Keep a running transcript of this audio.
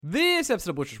This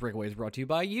episode of Blue Shirts Breakaway is brought to you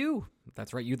by you.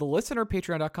 That's right, you the listener.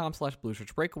 Patreon.com/Blue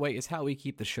Shirts Breakaway is how we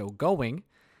keep the show going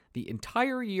the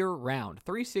entire year round.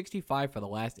 365 for the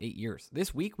last 8 years.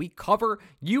 This week we cover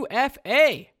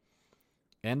UFA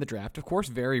and the draft. Of course,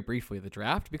 very briefly the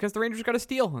draft because the Rangers got a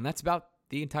steal, and that's about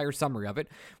the entire summary of it.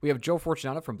 We have Joe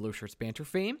Fortunato from Blue Shirts Banter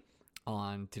fame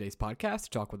on today's podcast to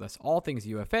talk with us all things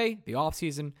UFA, the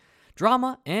offseason,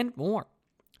 drama, and more.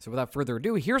 So without further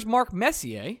ado, here's Mark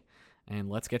Messier. And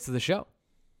let's get to the show.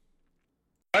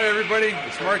 Hi, everybody.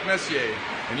 It's Mark Messier,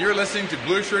 and you're listening to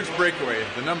Blue Shirts Breakaway,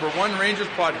 the #1 Rangers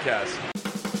podcast.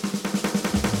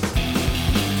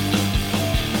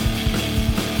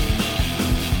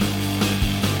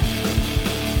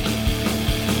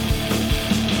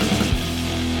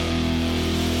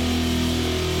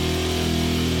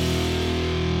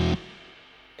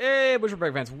 Hey, Blue Shirts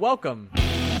Breakaway fans. Welcome to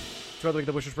another week of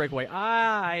the Blue Shirts Breakaway.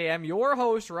 I am your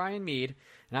host, Ryan Mead.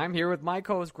 And I'm here with my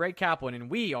co-host, Greg Kaplan, and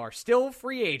we are still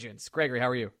free agents. Gregory, how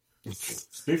are you?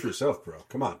 Speak for yourself, bro.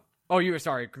 Come on. Oh, you were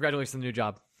sorry. Congratulations on the new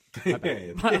job. My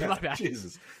bad. My bad.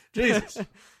 Jesus.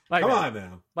 Come on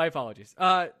now. My apologies.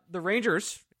 The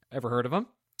Rangers, ever heard of them?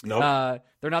 No.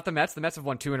 They're not the Mets. The Mets have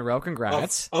won 2 in a row.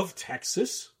 Congrats. Of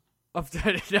Texas?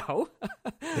 No.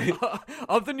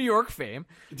 Of the New York fame.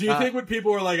 Do you think when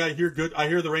people are like, I hear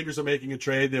the Rangers are making a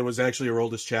trade, there was actually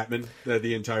Aroldis Chapman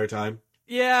the entire time?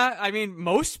 Yeah, I mean,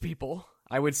 most people,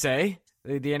 I would say,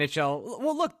 the NHL.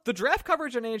 Well, look, the draft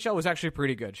coverage on NHL was actually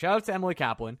pretty good. Shout out to Emily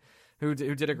Kaplan, who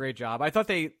did a great job. I thought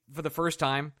for the first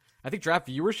time, I think draft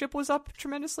viewership was up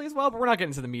tremendously as well, but we're not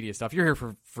getting into the media stuff. You're here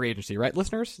for free agency, right,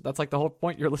 listeners? That's like the whole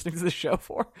point you're listening to this show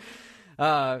for.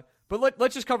 But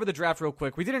let's just cover the draft real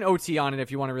quick. We did an OT on it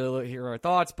if you want to really hear our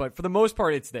thoughts, but for the most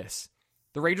part, it's this.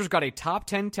 The Rangers got a top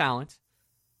 10 talent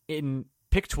in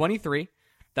pick 23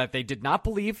 that they did not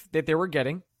believe that they were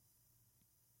getting.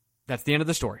 That's the end of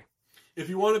the story. If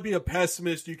you want to be a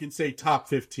pessimist, you can say top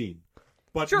 15.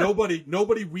 But sure.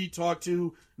 Nobody we talked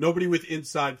to, nobody with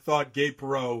inside thought Gabe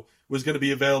Perreault was going to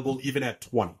be available even at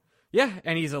 20. Yeah,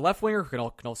 and he's a left winger who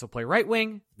can also play right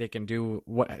wing. They can do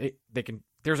what they can.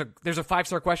 There's a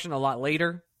 5-star question a lot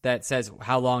later that says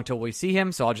how long till we see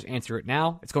him. So I'll just answer it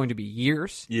now. It's going to be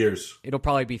years. It'll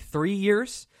probably be 3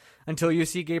 years until you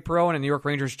see Gabe Perreault in a New York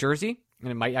Rangers jersey, and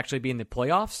it might actually be in the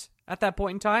playoffs at that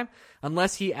point in time,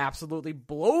 unless he absolutely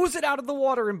blows it out of the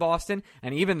water in Boston.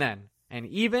 And even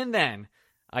then,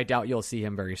 I doubt you'll see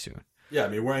him very soon. Yeah, I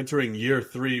mean, we're entering year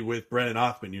 3 with Brennan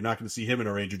Othmann. You're not going to see him in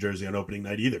a Ranger jersey on opening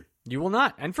night either. You will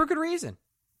not, and for good reason.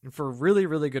 And for really,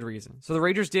 really good reason. So the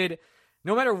Rangers did,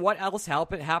 no matter what else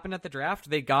happened at the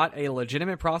draft, they got a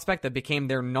legitimate prospect that became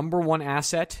their #1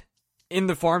 asset in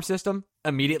the farm system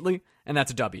immediately, and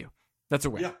that's a W. That's a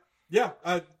win. Yeah.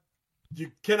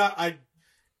 You cannot.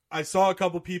 I saw a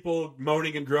couple people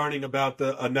moaning and groaning about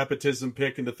a nepotism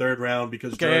pick in the 3rd round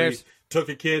because Drury took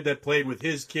a kid that played with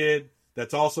his kid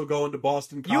that's also going to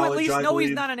Boston College. You at least know he's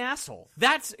not an asshole.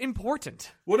 That's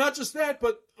important. Well, not just that,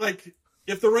 but like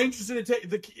if the Rangers didn't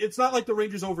take it's not like the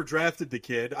Rangers overdrafted the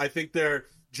kid. I think they're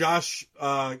Josh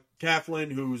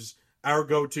Kaplan, who's our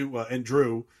go-to, and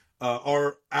Drew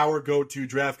are our go-to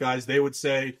draft guys. They would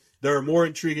say there are more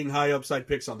intriguing high upside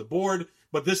picks on the board,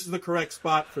 but this is the correct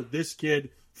spot for this kid,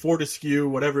 Fortescue,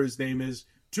 whatever his name is,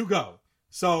 to go.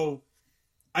 So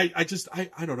I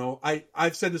don't know.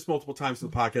 I've said this multiple times in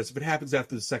the podcast. If it happens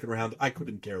after the 2nd round, I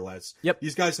couldn't care less. Yep.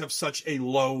 These guys have such a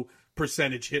low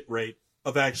percentage hit rate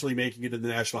of actually making it in the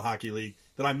National Hockey League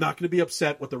that I'm not going to be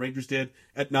upset what the Rangers did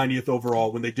at 90th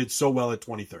overall when they did so well at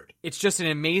 23rd. It's just an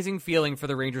amazing feeling for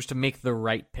the Rangers to make the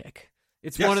right pick.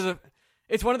 It's one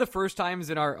of the first times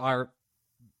in our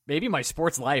maybe my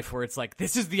sports life where it's like,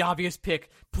 this is the obvious pick.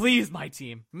 Please, my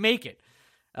team, make it.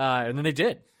 And then they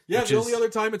did. Yeah, the only other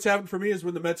time it's happened for me is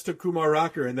when the Mets took Kumar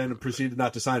Rocker and then proceeded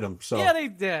not to sign him. So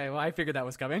yeah, well, I figured that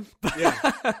was coming. But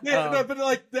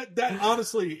like that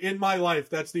honestly, in my life,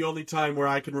 that's the only time where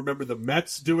I can remember the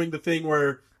Mets doing the thing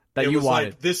where that it you was wanted.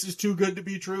 like, this is too good to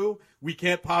be true. We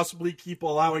can't possibly keep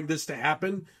allowing this to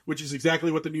happen, which is exactly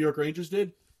what the New York Rangers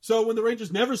did. So when the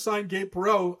Rangers never signed Gabe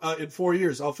Perreault in 4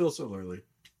 years, I'll feel similarly.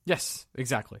 Yes,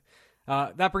 exactly.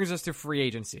 That brings us to free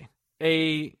agency.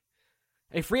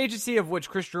 A free agency of which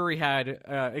Chris Drury had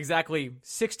exactly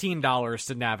 $16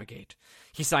 to navigate.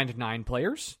 He signed 9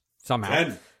 players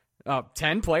somehow.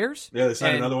 10 players? Yeah, they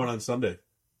signed another one on Sunday.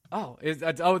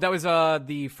 That was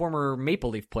the former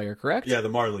Maple Leaf player, correct? Yeah, the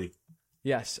Marley.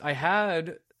 Yes, I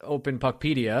had open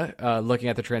Puckpedia looking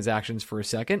at the transactions for a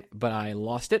second, but I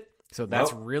lost it. So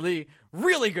that's really,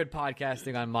 really good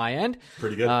podcasting on my end.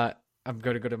 Pretty good. I'm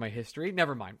going to go to my history.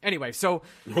 Never mind. Anyway, so...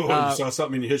 You saw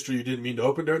something in history you didn't mean to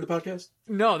open during the podcast?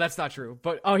 No, that's not true.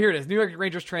 But, here it is. New York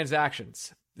Rangers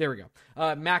transactions. There we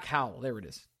go. Mac Howell. There it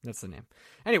is. That's the name.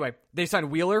 Anyway, they signed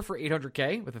Wheeler for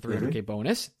 $800K with a $300K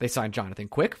bonus. They signed Jonathan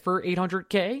Quick for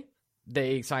 $800K.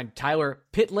 They signed Tyler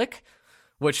Pitlick,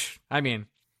 which, I mean,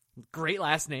 great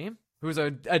last name, who's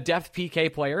a depth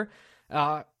PK player.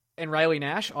 And Riley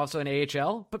Nash, also an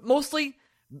AHL. But mostly,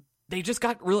 they just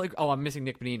got really... Oh, I'm missing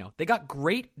Nick Bonino. They got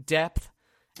great depth,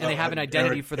 and they have an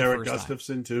identity for the Eric first time. Eric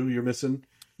Gustafson, too, you're missing?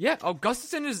 Yeah,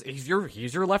 Gustafson he's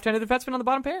your left-handed defenseman on the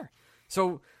bottom pair.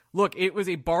 So, look, it was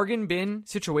a bargain bin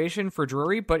situation for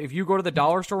Drury, but if you go to the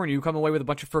dollar store and you come away with a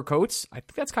bunch of fur coats, I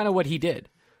think that's kind of what he did.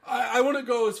 I want to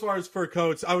go as far as fur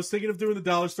coats. I was thinking of doing the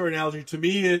dollar store analogy. To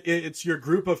me, it's your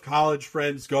group of college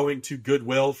friends going to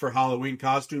Goodwill for Halloween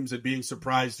costumes and being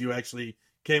surprised you actually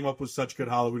came up with such good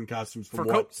Halloween costumes from what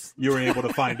coats you were able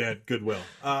to find at Goodwill.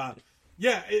 I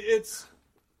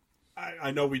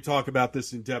know we talk about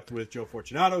this in depth with Joe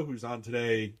Fortunato, who's on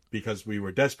today because we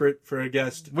were desperate for a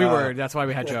guest. We were. That's why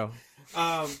we had Joe.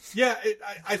 I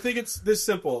think it's this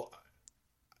simple.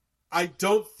 I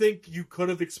don't think you could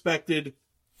have expected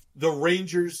the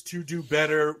Rangers to do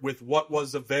better with what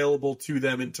was available to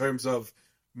them in terms of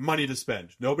money to spend.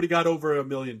 Nobody got over $1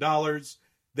 million.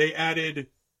 They added,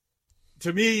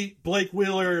 to me, Blake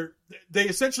Wheeler. They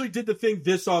essentially did the thing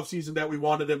this offseason that we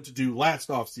wanted them to do last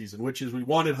offseason, which is we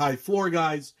wanted high floor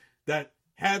guys that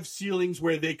have ceilings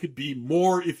where they could be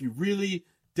more if you really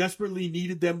desperately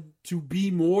needed them to be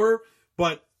more,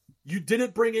 but you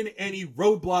didn't bring in any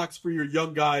roadblocks for your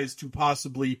young guys to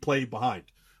possibly play behind.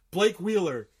 Blake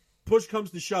Wheeler, push comes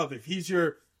to shove, if he's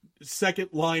your second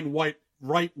line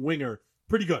right winger,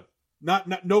 pretty good.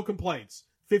 No complaints.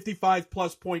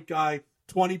 55-plus point guy,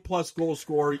 20-plus goal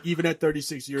scorer, even at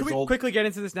 36 years old. Can we quickly get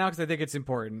into this now, because I think it's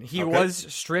important. He was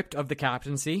stripped of the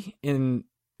captaincy in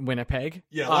Winnipeg.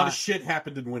 Yeah, a lot of shit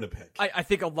happened in Winnipeg. I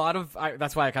think a lot of...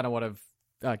 that's why I kind of want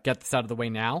to get this out of the way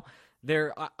now.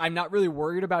 I'm not really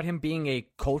worried about him being a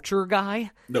culture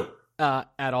guy. No.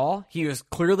 At all. He was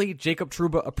clearly Jacob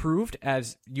Trouba approved,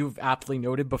 as you've aptly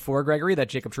noted before, Gregory, that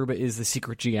Jacob Trouba is the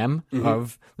secret GM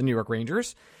of the New York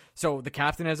Rangers. So the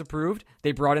captain has approved.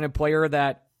 They brought in a player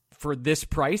that, for this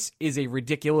price, is a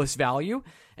ridiculous value.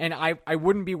 And I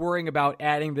wouldn't be worrying about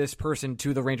adding this person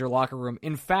to the Ranger locker room.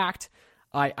 In fact,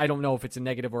 I don't know if it's a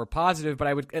negative or a positive, but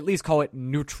I would at least call it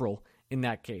neutral in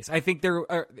that case. I think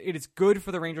it is good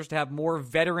for the Rangers to have more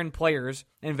veteran players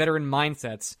and veteran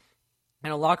mindsets in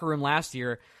a locker room last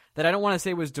year that I don't want to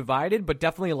say was divided, but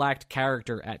definitely lacked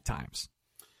character at times.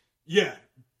 Yeah.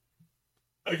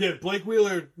 Again, Blake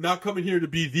Wheeler not coming here to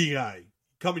be the guy,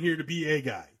 coming here to be a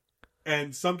guy.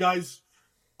 And some guys,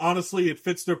 honestly, it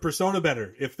fits their persona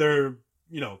better if they're,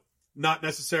 not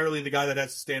necessarily the guy that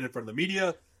has to stand in front of the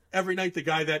media every night, the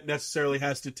guy that necessarily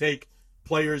has to take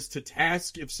players to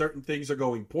task if certain things are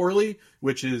going poorly,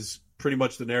 which is pretty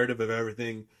much the narrative of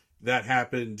everything that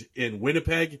happened in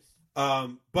Winnipeg.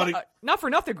 But not for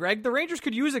nothing, Greg. The Rangers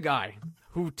could use a guy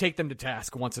who take them to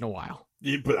task once in a while.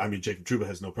 But I mean, Jacob Trouba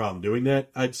has no problem doing that,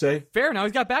 I'd say. Fair. Now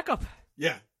he's got backup.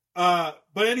 Yeah. But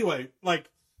anyway,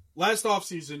 last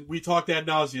offseason, we talked ad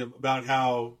nauseum about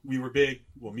how we were big.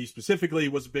 Well, me specifically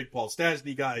was a big Paul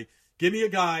Stastny guy. Give me a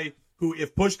guy who,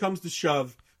 if push comes to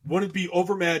shove, wouldn't be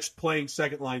overmatched playing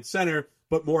second line center,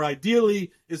 but more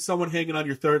ideally is someone hanging on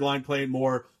your third line playing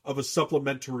more of a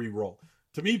supplementary role.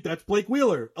 To me, that's Blake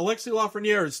Wheeler. Alexis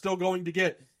Lafreniere is still going to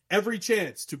get every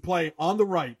chance to play on the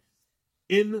right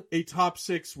in a top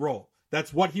six role.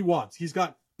 That's what he wants.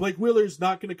 Blake Wheeler's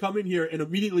not going to come in here and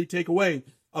immediately take away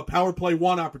a power play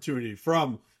one opportunity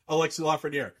from Alexis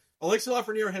Lafreniere. Alexis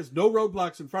Lafreniere has no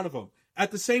roadblocks in front of him.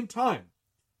 At the same time,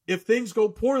 if things go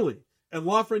poorly and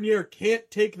Lafreniere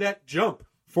can't take that jump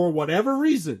for whatever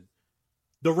reason,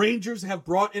 the Rangers have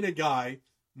brought in a guy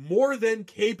more than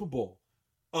capable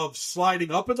of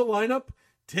sliding up in the lineup,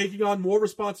 taking on more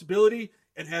responsibility,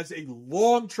 and has a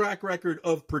long track record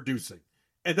of producing.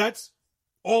 And that's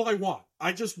all I want.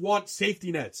 I just want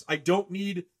safety nets. I don't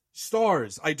need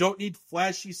stars. I don't need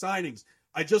flashy signings.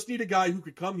 I just need a guy who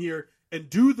could come here and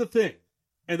do the thing.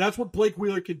 And that's what Blake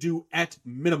Wheeler can do at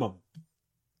minimum.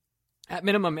 At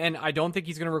minimum, and I don't think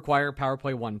he's going to require power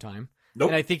play one time.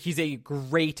 Nope. And I think he's a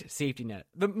great safety net.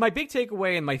 My big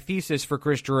takeaway and my thesis for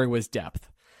Chris Drury was depth.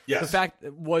 Yes. The fact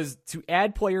was to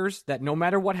add players that no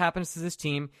matter what happens to this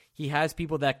team, he has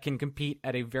people that can compete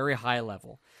at a very high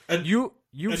level. And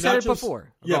you've said it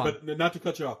before. Yeah, but not to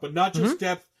cut you off, but not just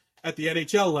depth at the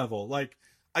NHL level.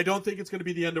 I don't think it's going to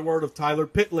be the end of the world if Tyler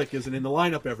Pitlick isn't in the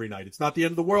lineup every night. It's not the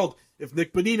end of the world if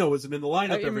Nick Bonino isn't in the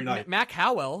lineup every night. Mac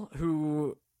Howell,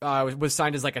 who was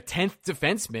signed as like a 10th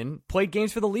defenseman, played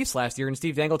games for the Leafs last year, and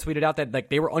Steve Dangle tweeted out that like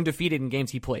they were undefeated in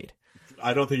games he played.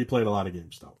 I don't think he played a lot of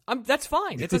games, though. That's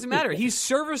fine. It doesn't matter. He's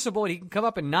serviceable, and he can come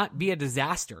up and not be a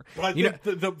disaster. But I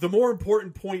think the more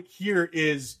important point here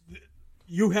is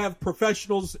you have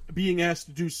professionals being asked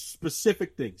to do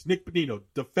specific things. Nick Bonino,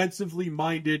 defensively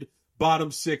minded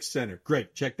bottom six center.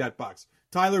 Great. Check that box.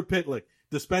 Tyler Pitlick,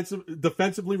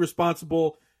 defensively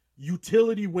responsible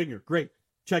utility winger. Great.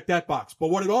 Check that box.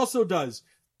 But what it also does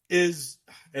is,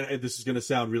 and this is going to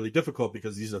sound really difficult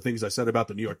because these are things I said about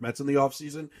the New York Mets in the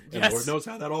offseason, and Lord knows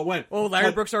how that all went. Well,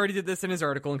 Larry Brooks already did this in his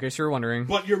article, in case you were wondering.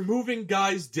 But you're moving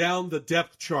guys down the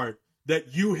depth chart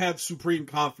that you have supreme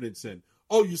confidence in.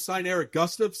 Oh, you sign Eric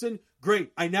Gustafson?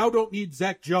 Great. I now don't need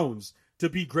Zach Jones to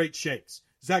be great shakes.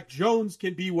 Zach Jones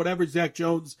can be whatever Zach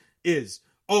Jones is.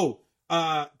 Oh,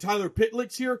 Tyler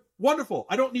Pitlick's here? Wonderful.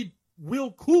 I don't need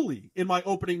Will Cooley in my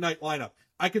opening night lineup.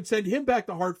 I can send him back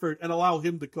to Hartford and allow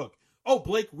him to cook. Oh,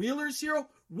 Blake Wheeler's here?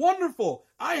 Wonderful.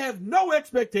 I have no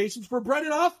expectations for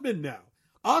Brennan Othman now.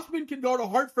 Othman can go to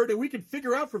Hartford and we can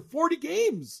figure out for 40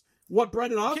 games what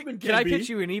Brennan Othman can be. Can I pitch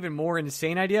you an even more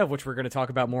insane idea, of which we're going to talk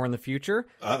about more in the future?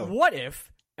 Uh-oh. What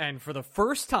if, and for the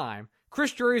first time,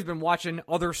 Chris Drury has been watching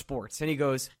other sports, and he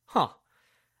goes,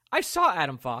 I saw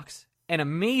Adam Fox, an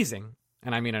amazing,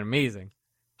 and I mean an amazing,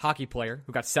 hockey player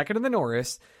who got second in the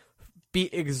Norris, be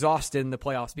exhausted in the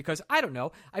playoffs because, I don't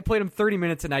know, I played him 30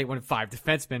 minutes a night when 5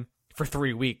 defensemen for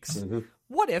 3 weeks. Mm-hmm.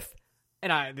 What if,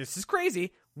 and this is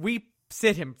crazy, we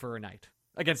sit him for a night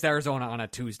against Arizona on a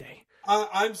Tuesday?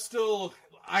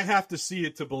 I have to see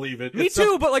it to believe it. Me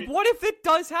too, but like, what if it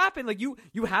does happen? Like,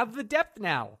 you have the depth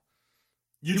now.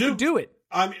 You can do it.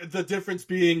 I mean, the difference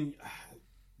being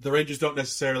the Rangers don't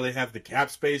necessarily have the cap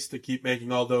space to keep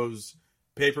making all those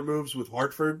paper moves with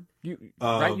Hartford.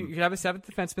 Right? You could have a 7th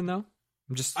defenseman, though.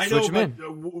 Just I switch know, him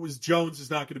but in. Jones is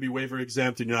not going to be waiver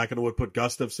exempt, and you're not going to put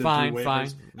Gustafson Fine. through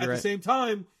waivers. At the same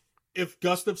time, if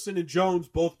Gustafson and Jones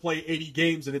both play 80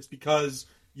 games and it's because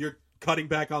you're cutting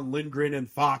back on Lindgren and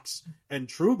Fox and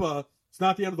Trouba, it's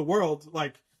not the end of the world.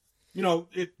 Like,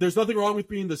 there's nothing wrong with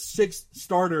being the 6th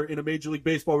starter in a Major League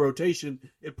Baseball rotation.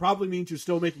 It probably means you're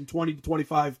still making 20 to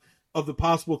 25 of the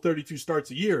possible 32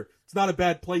 starts a year. It's not a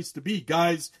bad place to be.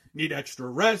 Guys need extra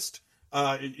rest.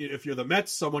 If you're the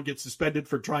Mets, someone gets suspended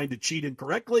for trying to cheat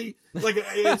incorrectly. Like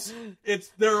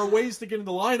there are ways to get in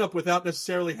the lineup without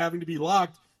necessarily having to be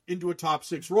locked into a top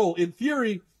 6 role. In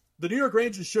theory, the New York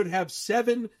Rangers should have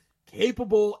 7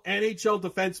 capable NHL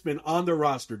defensemen on their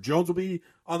roster. Jones will be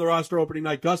on the roster opening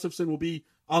night. Gustafson will be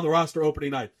on the roster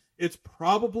opening night. It's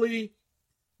probably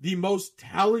the most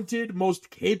talented, most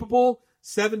capable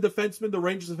 7 defensemen the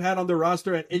Rangers have had on their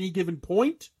roster at any given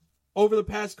point over the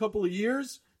past couple of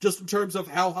years, just in terms of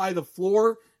how high the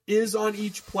floor is on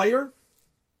each player.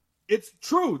 It's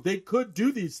true. They could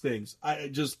do these things.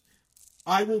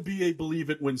 I will be a believe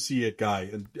it when see it guy.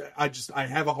 And I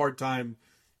have a hard time.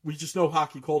 We just know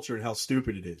hockey culture and how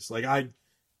stupid it is. Like,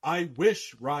 I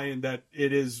wish, Ryan, that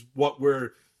it is what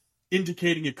we're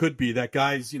indicating it could be. That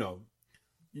guys,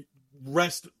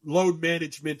 rest load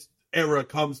management era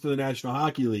comes to the National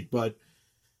Hockey League. But,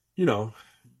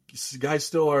 guys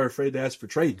still are afraid to ask for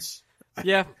trades.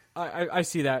 Yeah, I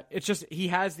see that. It's just he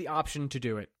has the option to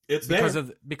do it. It's because there.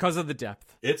 Because of the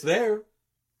depth. It's there.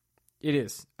 It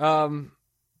is.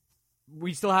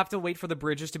 We still have to wait for the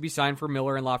bridges to be signed for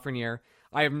Miller and Lafreniere.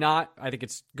 I think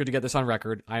it's good to get this on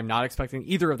record, I am not expecting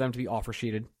either of them to be offer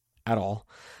sheeted at all.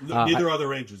 Neither are the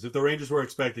Rangers. If the Rangers were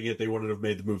expecting it, they wouldn't have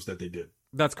made the moves that they did.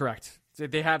 That's correct.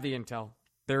 They have the intel.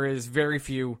 There is very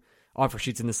few offer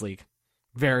sheets in this league.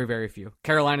 Very, very few.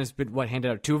 Carolina's been,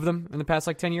 handed out 2 of them in the past,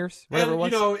 10 years? Whatever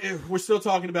and, it was. we're still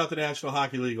talking about the National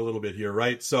Hockey League a little bit here,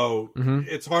 right? So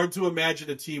It's hard to imagine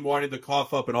a team wanting to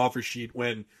cough up an offer sheet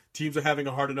when teams are having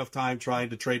a hard enough time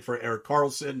trying to trade for Erik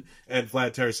Karlsson, and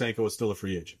Vlad Tarasenko is still a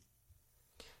free agent.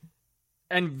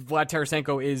 And Vlad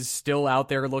Tarasenko is still out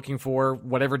there looking for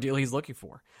whatever deal he's looking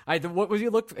for. What was he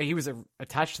look? He was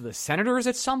attached to the Senators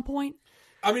at some point?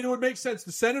 I mean, it would make sense.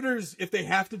 The Senators, if they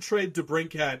have to trade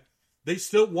DeBrincat, they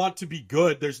still want to be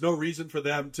good. There's no reason for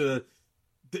them to.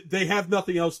 They have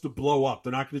nothing else to blow up.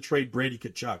 They're not going to trade Brady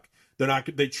Tkachuk.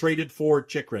 They traded for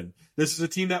Chychrun. This is a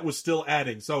team that was still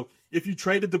adding. So if you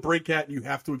traded DeBrincat and you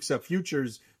have to accept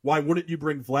futures, why wouldn't you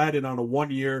bring Vlad in on a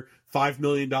 1-year, $5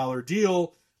 million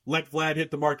deal? Let Vlad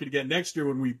hit the market again next year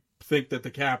when we think that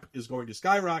the cap is going to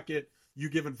skyrocket. You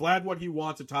giving Vlad what he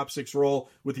wants, a top 6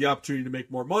 role with the opportunity to make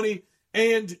more money,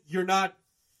 and you're not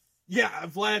Yeah,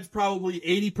 Vlad's probably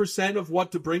 80% of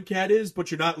what DeBrincat is, but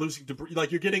you're not losing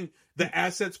you're getting the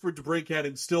assets for DeBrincat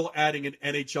and still adding an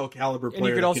NHL caliber player. And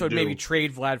you could also maybe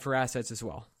trade Vlad for assets as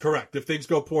well. Correct. If things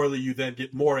go poorly, you then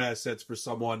get more assets for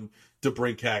someone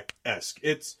DeBrincat-esque.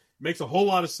 It makes a whole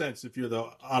lot of sense if you're the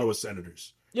Ottawa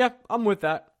Senators. Yeah, I'm with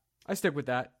that. I stick with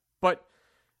that. But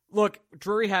look,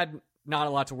 Drury had not a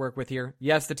lot to work with here.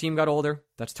 Yes, the team got older.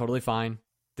 That's totally fine.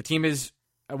 The team is,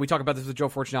 we talk about this with Joe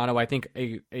Fortunato, I think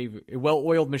a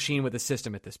well-oiled machine with a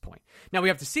system at this point. Now we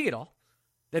have to see it all.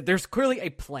 There's clearly a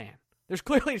plan. There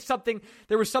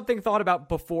was something thought about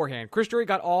beforehand. Chris Drury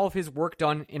got all of his work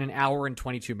done in an hour and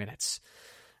 22 minutes.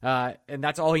 And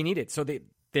that's all he needed. So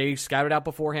they scouted out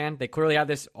beforehand. They clearly had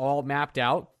this all mapped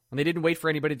out, and they didn't wait for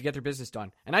anybody to get their business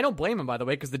done. And I don't blame them, by the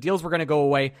way, because the deals were going to go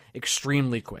away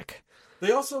extremely quick.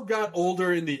 They also got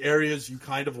older in the areas you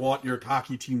kind of want your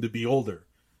hockey team to be older.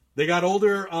 They got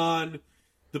older on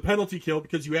the penalty kill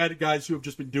because you added guys who have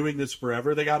just been doing this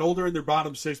forever. They got older in their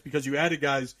bottom six because you added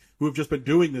guys who have just been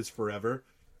doing this forever.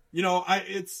 You know,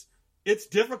 it's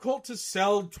difficult to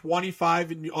sell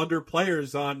 25 and under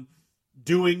players on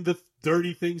doing the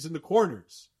dirty things in the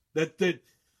corners. That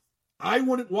I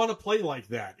wouldn't want to play like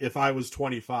that if I was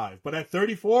 25. But at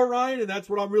 34, Ryan, and that's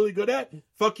what I'm really good at,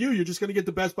 fuck you. You're just going to get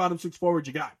the best bottom six forward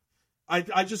you got.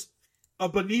 I just... A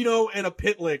Bonino and a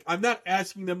Pitlick, I'm not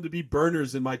asking them to be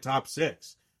burners in my top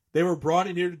six. They were brought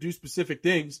in here to do specific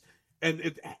things,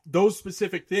 and those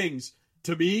specific things,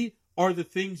 to me, are the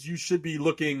things you should be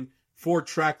looking for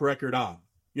track record on.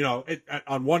 You know,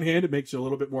 on one hand, it makes you a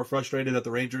little bit more frustrated that the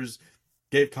Rangers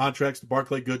gave contracts to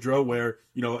Barclay Goodrow where,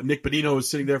 you know, Nick Bonino is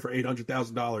sitting there for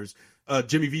 $800,000.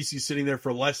 Jimmy Vesey is sitting there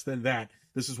for less than that.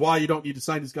 This is why you don't need to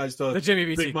sign these guys to the Jimmy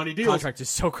Vesey big money deals. Contract is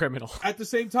so criminal. At the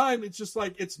same time, it's just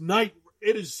like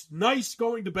it is nice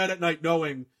going to bed at night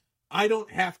knowing I don't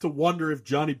have to wonder if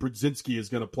Johnny Brodzinski is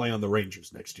going to play on the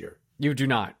Rangers next year. You do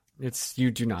not. You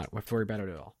do not have to worry about it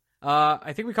at all.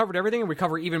 I think we covered everything, and we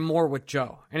cover even more with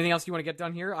Joe. Anything else you want to get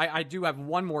done here? I do have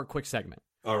one more quick segment.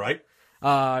 All right.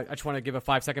 I just want to give a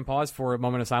 5-second pause for a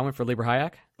moment of silence for Lieber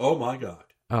Hayek. Oh, my God.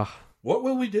 What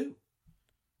will we do?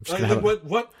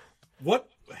 What?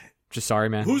 Just sorry,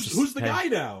 man. Who's the guy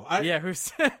now?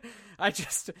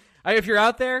 If you're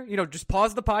out there, you know, just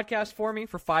pause the podcast for me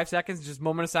for 5 seconds. Just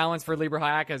moment of silence for Lieber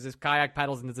Hayek as his kayak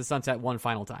paddles into the sunset one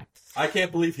final time. I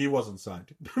can't believe he wasn't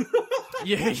signed.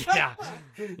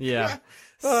 Yeah.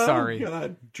 Sorry. Oh,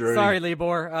 God, Drury. Sorry,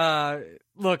 Libor.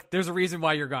 Look, there's a reason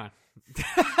why you're gone.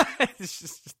 It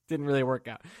just didn't really work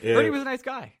out. Yeah. Heard he was a nice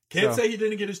guy. Can't say he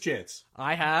didn't get his chance.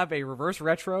 I have a reverse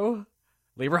retro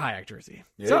Lieber Hayek jersey.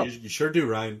 Yeah, so, you sure do,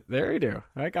 Ryan. There you do.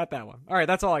 I got that one. All right,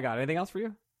 that's all I got. Anything else for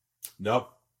you?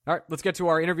 Nope. All right, let's get to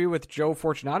our interview with Joe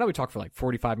Fortunato. We talked for like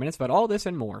 45 minutes about all this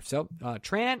and more. So,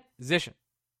 transition.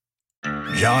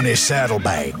 Johnny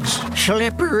Saddlebags.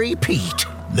 Slippery Pete.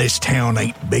 This town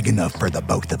ain't big enough for the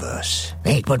both of us.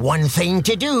 Ain't but one thing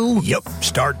to do. Yep,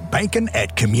 start banking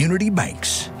at community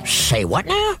banks. Say what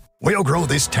now? We'll grow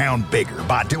this town bigger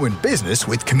by doing business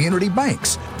with community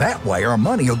banks. That way our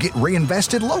money will get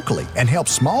reinvested locally and help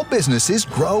small businesses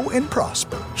grow and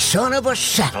prosper. Son of a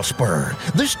saddle spur.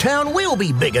 This town will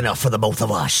be big enough for the both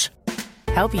of us.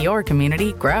 Help your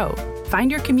community grow.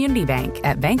 Find your community bank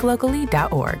at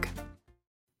banklocally.org.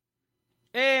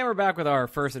 And we're back with our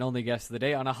first and only guest of the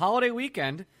day. On a holiday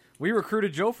weekend, we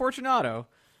recruited Joe Fortunato,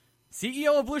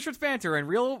 CEO of Blue Shirts Banter and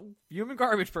real human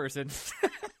garbage person,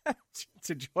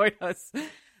 to join us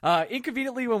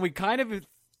inconveniently when we kind of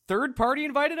third party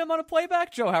invited him on a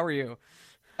playback. Joe, how are you?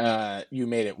 You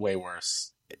made it way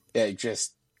worse. It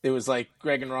was like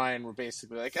Greg and Ryan were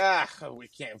basically like, we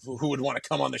can't. Who would want to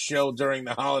come on the show during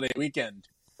the holiday weekend?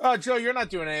 Oh, Joe, you're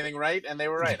not doing anything right. And they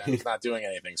were right. I was not doing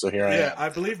anything. So here I am. Yeah, I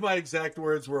believe my exact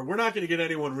words were, we're not going to get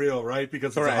anyone real, right?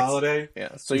 Because Correct. It's a holiday.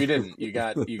 Yeah. So you didn't. You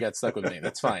got stuck with me.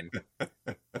 That's fine.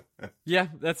 Yeah,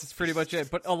 that's pretty much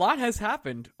it. But a lot has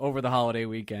happened over the holiday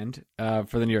weekend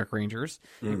for the New York Rangers,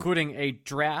 including a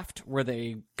draft where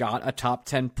they got a top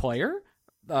 10 player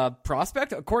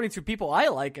prospect, according to people I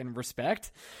like and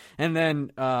respect, and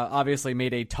then obviously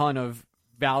made a ton of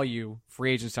value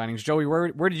free agent signings. Joey,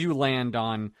 where did you land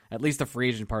on at least the free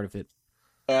agent part of it?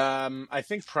 I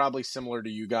think probably similar to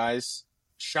you guys.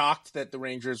 Shocked that the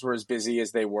Rangers were as busy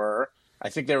as they were. I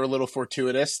think they were a little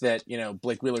fortuitous that, you know,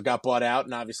 Blake Wheeler got bought out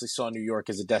and obviously saw New York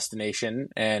as a destination,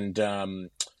 and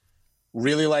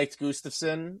really liked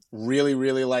Gustafsson,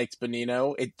 really liked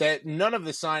Bonino. That none of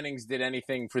the signings did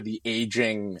anything for the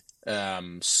aging,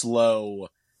 slow,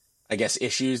 I guess,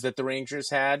 issues that the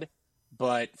Rangers had.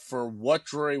 But for what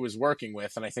Drury was working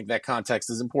with, and I think that context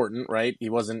is important, right? He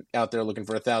wasn't out there looking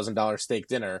for $1,000 steak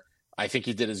dinner. I think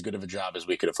he did as good of a job as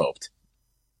we could have hoped.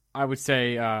 I would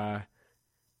say,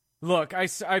 look,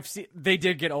 I've seen they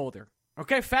did get older.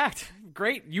 Okay, fact.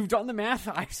 Great. You've done the math.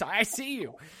 I see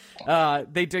you.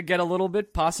 They did get a little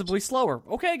bit possibly slower.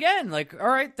 Okay, again, like, all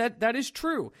right, that is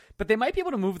true. But they might be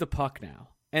able to move the puck now.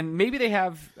 And maybe they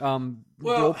have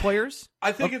role players.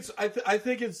 I think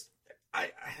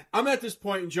I'm at this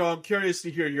point, and Joe, I'm curious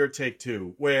to hear your take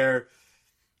too, where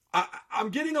I'm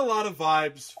getting a lot of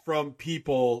vibes from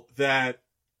people that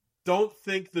don't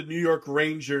think the New York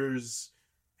Rangers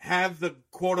have the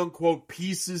quote-unquote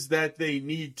pieces that they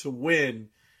need to win.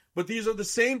 But these are the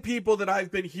same people that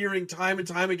I've been hearing time and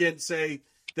time again say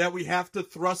that we have to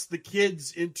thrust the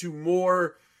kids into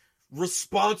more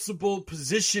responsible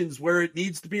positions where it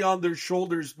needs to be on their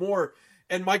shoulders more.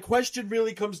 And my question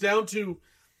really comes down to,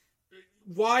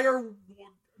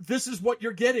 this is what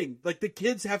you're getting. Like, the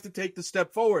kids have to take the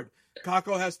step forward.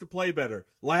 Kakko has to play better.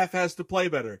 Laugh has to play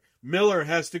better. Miller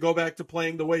has to go back to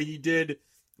playing the way he did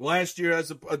last year,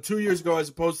 2 years ago, as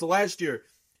opposed to last year.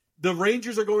 The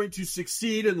Rangers are going to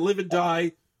succeed and live and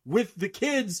die with the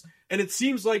kids. And it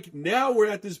seems like now we're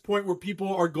at this point where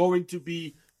people are going to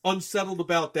be unsettled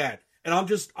about that. And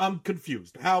I'm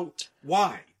confused.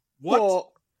 Why? What?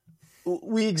 Well,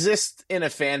 we exist in a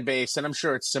fan base, and I'm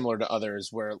sure it's similar to others,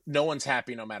 where no one's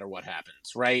happy no matter what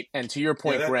happens, right? And to your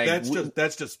point, Greg,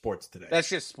 that's just sports today. That's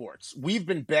just sports. We've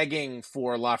been begging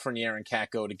for Lafreniere and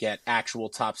Kakko to get actual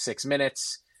top 6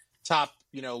 minutes, top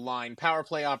line power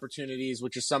play opportunities,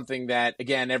 which is something that,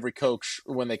 again, every coach,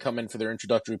 when they come in for their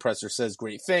introductory presser, says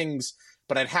great things.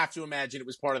 But I'd have to imagine it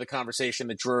was part of the conversation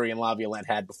that Drury and Laviolette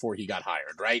had before he got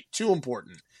hired, right? Too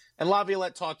important. And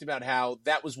Laviolette talked about how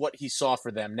that was what he saw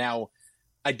for them. Now,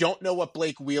 I don't know what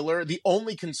Blake Wheeler, the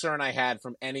only concern I had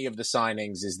from any of the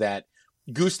signings is that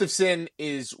Gustafsson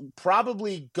is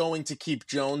probably going to keep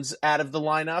Jones out of the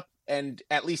lineup, and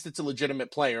at least it's a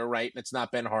legitimate player, right? And it's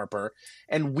not Ben Harper.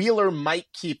 And Wheeler might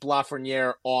keep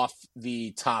Lafreniere off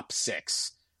the top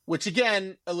 6, which,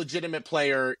 again, a legitimate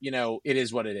player, it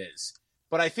is what it is.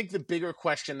 But I think the bigger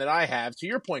question that I have, to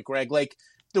your point, Greg, like,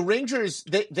 the Rangers,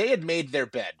 they had made their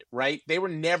bed, right? They were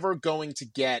never going to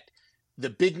get the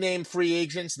big name free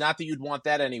agents, not that you'd want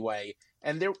that anyway.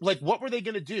 And they're like, what were they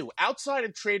going to do outside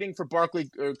of trading Barclay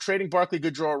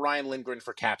Goodrow or Ryan Lindgren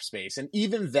for cap space? And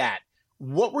even that,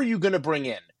 what were you going to bring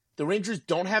in? The Rangers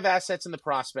don't have assets in the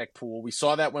prospect pool. We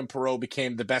saw that when Perreault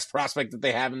became the best prospect that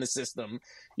they have in the system.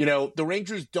 The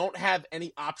Rangers don't have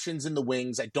any options in the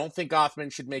wings. I don't think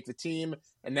Othman should make the team.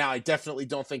 And now I definitely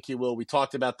don't think he will. We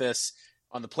talked about this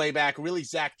on the playback. Really,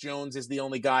 Zach Jones is the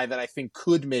only guy that I think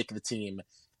could make the team.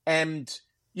 And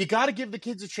you got to give the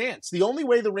kids a chance. The only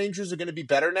way the Rangers are going to be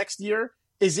better next year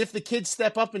is if the kids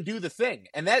step up and do the thing.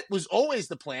 And that was always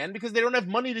the plan because they don't have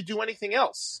money to do anything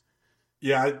else.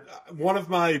 Yeah, one of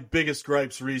my biggest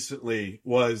gripes recently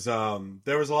was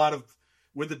there was a lot of,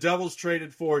 when the Devils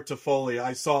traded for Toffoli,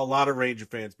 I saw a lot of Ranger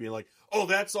fans being like, oh,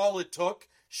 that's all it took?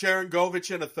 Sharon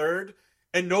Govich in a third?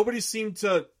 And nobody seemed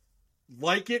to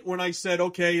like it when I said,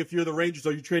 okay, if you're the Rangers,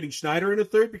 are you trading Schneider in a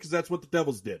third? Because that's what the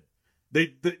Devils did.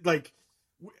 They like,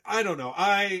 I don't know.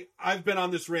 I've been on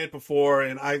this rant before,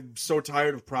 and I'm so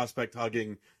tired of prospect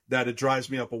hugging that it drives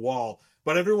me up a wall.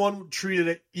 But everyone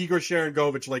treated Igor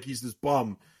Sharangovich like he's this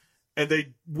bum. And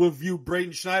they will view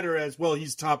Braden Schneider as, well,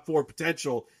 he's top 4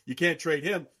 potential. You can't trade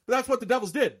him. But that's what the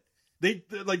Devils did. They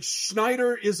like,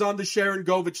 Schneider is on the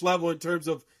Sharangovich level in terms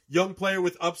of young player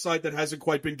with upside that hasn't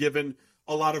quite been given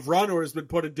a lot of run or has been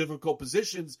put in difficult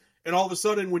positions. And all of a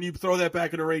sudden, when you throw that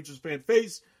back in a Rangers fan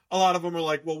face, a lot of them are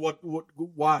like, well,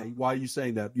 why? Why are you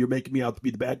saying that? You're making me out to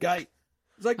be the bad guy?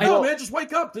 It's like, no, man, just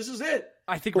wake up. This is it.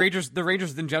 I think the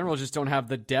Rangers in general just don't have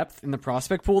the depth in the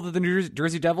prospect pool that the New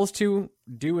Jersey Devils do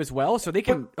as well, so they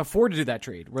can afford to do that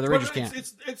trade where the Rangers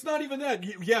can't. It's not even that.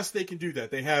 Yes, they can do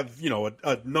that. They have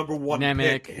a number 1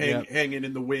 Nemec, pick hanging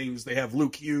in the wings. They have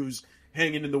Luke Hughes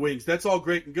hanging in the wings. That's all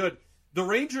great and good. The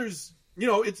Rangers,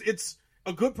 it's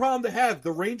a good problem to have.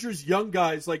 The Rangers young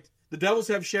guys, like the Devils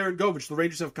have Sharon Govich, the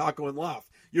Rangers have Kakko and Laf.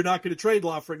 You're not going to trade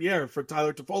Lafreniere for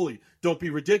Tyler Toffoli. Don't be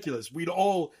ridiculous. We'd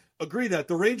all agree that.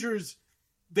 The Rangers,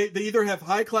 they either have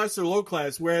high class or low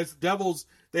class, whereas the Devils,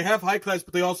 they have high class,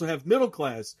 but they also have middle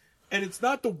class. And it's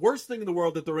not the worst thing in the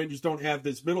world that the Rangers don't have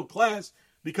this middle class,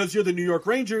 because you're the New York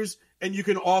Rangers and you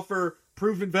can offer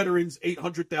proven veterans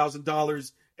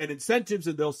 $800,000 and incentives,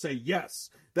 and they'll say yes.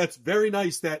 That's very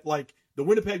nice. That, like, the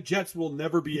Winnipeg Jets will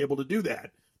never be able to do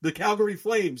that. The Calgary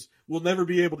Flames will never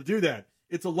be able to do that.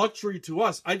 It's a luxury to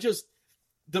us.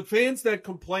 The fans that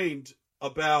complained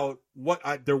about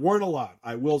there weren't a lot,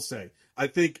 I will say. I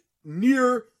think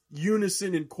near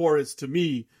unison and chorus to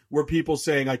me were people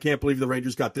saying, I can't believe the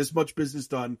Rangers got this much business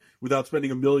done without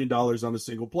spending $1 million on a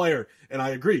single player. And I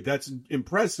agree, that's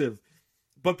impressive.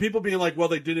 But people being like, well,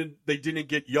 they didn't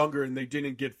get younger and they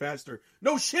didn't get faster.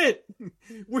 No shit.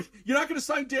 You're not going to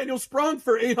sign Daniel Sprong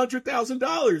for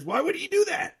 $800,000. Why would he do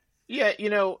that? Yeah,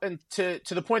 and to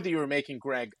the point that you were making,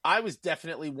 Greg, I was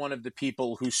definitely one of the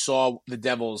people who saw the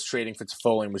Devils trading for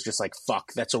Toffoli and was just like,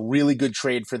 fuck, that's a really good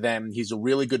trade for them. He's a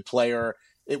really good player.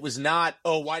 It was not,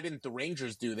 oh, why didn't the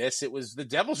Rangers do this? It was the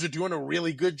Devils are doing a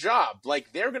really good job.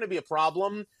 Like, they're going to be a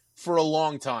problem for a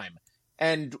long time.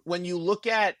 And when you look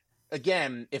at,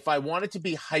 again, if I wanted to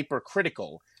be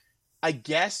hypercritical, I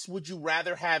guess, would you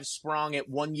rather have Sprong at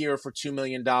 1 year for $2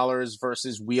 million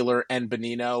versus Wheeler and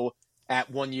Bonino at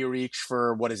 1 year each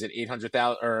for, what is it,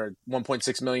 800,000 or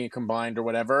 1.6 million combined or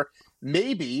whatever?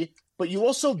 Maybe, but you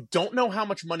also don't know how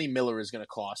much money Miller is going to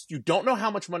cost. You don't know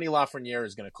how much money Lafreniere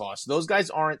is going to cost. Those guys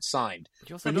aren't signed.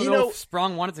 You also don't know if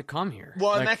Sprong wanted to come here.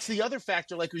 Well, and that's the other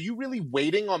factor. Like, are you really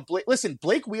waiting on Blake? Listen,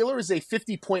 Blake Wheeler is a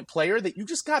 50-point player that you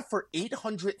just got for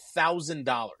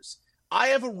 $800,000. I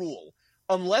have a rule.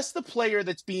 Unless the player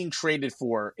that's being traded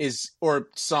for or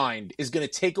signed is going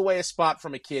to take away a spot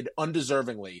from a kid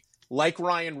undeservingly, like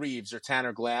Ryan Reeves or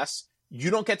Tanner Glass,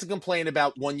 you don't get to complain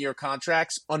about 1 year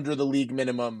contracts under the league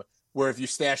minimum, where if you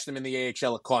stash them in the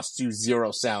AHL, it costs you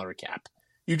zero salary cap.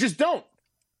 You just don't.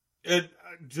 And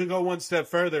to go one step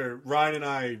further, Ryan and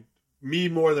I, me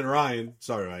more than Ryan,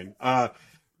 sorry Ryan,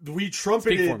 we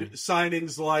trumpeted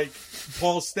signings like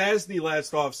Paul Stastny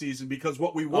last offseason because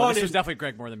what we wanted... this was definitely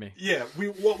Greg more than me. Yeah,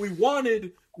 what we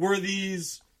wanted were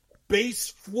these base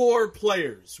floor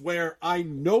players where I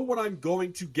know what I'm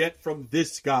going to get from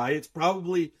this guy. It's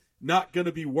probably not going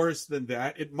to be worse than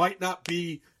that. It might not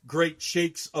be great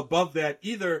shakes above that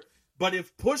either, but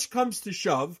if push comes to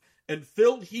shove and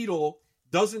Phil Hedl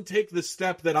doesn't take the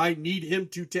step that I need him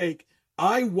to take,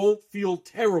 I won't feel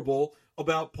terrible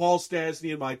about Paul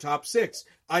Stastny in my top six.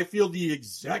 I feel the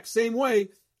exact same way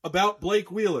about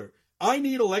Blake Wheeler. I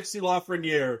need Alexis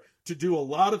Lafreniere to do a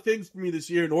lot of things for me this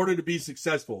year in order to be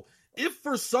successful. If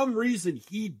for some reason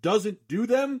he doesn't do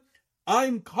them,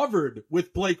 I'm covered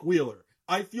with Blake Wheeler.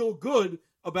 I feel good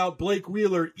about Blake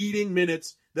Wheeler eating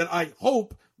minutes that I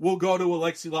hope will go to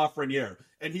Alexis Lafreniere.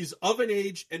 And he's of an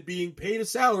age and being paid a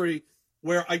salary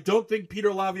where I don't think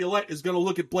Peter Laviolette is going to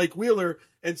look at Blake Wheeler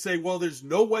and say, well, there's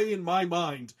no way in my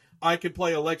mind I can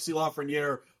play Alexis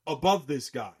Lafreniere above this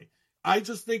guy. I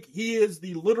just think he is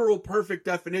the literal perfect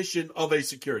definition of a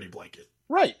security blanket.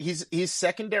 Right. He's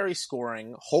secondary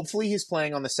scoring. Hopefully he's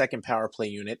playing on the second power play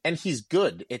unit, and he's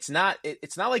good. It's not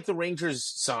like the Rangers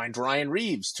signed Ryan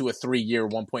Reeves to a 3-year,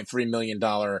 $1.3 million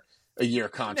a year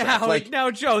contract.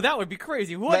 Now, Joe, that would be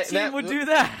crazy. What team would do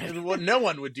that? Well, no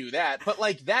one would do that. But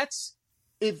that's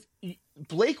if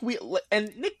Blake Wheeler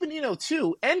and Nick Bonino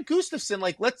too, and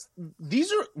Gustafsson,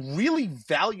 these are really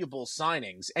valuable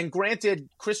signings. And granted,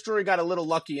 Chris Drury got a little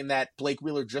lucky in that Blake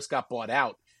Wheeler just got bought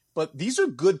out. But these are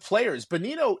good players.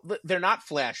 Bonino, they're not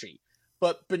flashy,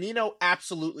 but Bonino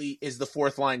absolutely is the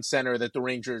fourth line center that the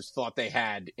Rangers thought they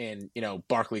had in,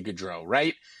 Barclay Goodrow,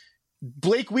 right?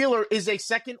 Blake Wheeler is a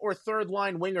second or third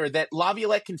line winger that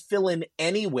Laviolette can fill in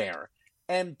anywhere.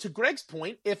 And to Greg's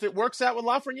point, if it works out with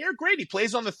Lafreniere, great. He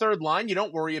plays on the third line. You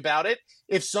don't worry about it.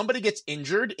 If somebody gets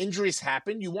injured, injuries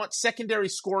happen. You want secondary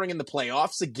scoring in the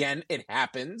playoffs. Again, it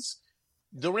happens.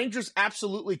 The Rangers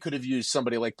absolutely could have used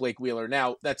somebody like Blake Wheeler.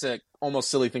 Now, that's a almost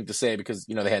silly thing to say because,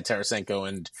 they had Tarasenko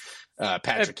and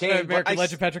Patrick Kane. American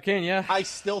legend Patrick Kane, yeah. I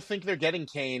still think they're getting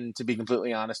Kane, to be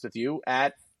completely honest with you,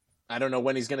 at, I don't know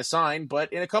when he's going to sign,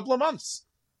 but in a couple of months.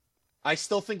 I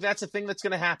still think that's a thing that's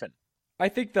going to happen. I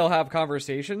think they'll have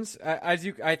conversations. I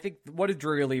think, what did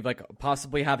Drury leave?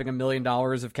 Possibly having $1 million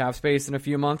of cap space in a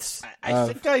few months? I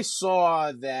think I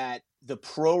saw that the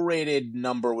prorated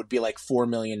number would be like $4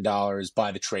 million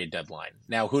by the trade deadline.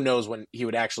 Now, who knows when he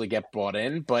would actually get bought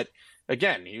in, but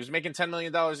again, he was making $10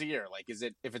 million a year.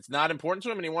 If it's not important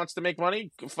to him and he wants to make money,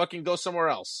 fucking go somewhere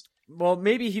else. Well,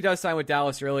 maybe he does sign with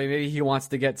Dallas early. Maybe he wants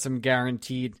to get some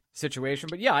guaranteed situation.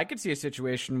 But yeah, I could see a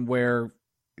situation where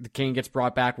the Kane gets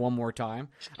brought back one more time.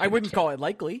 I wouldn't call it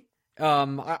likely.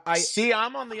 I'm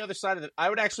on the other side of it. I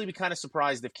would actually be kind of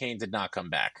surprised if Kane did not come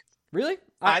back. Really?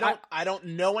 I don't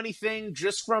know anything,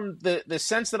 just from the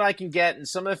sense that I can get and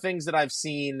some of the things that I've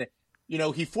seen.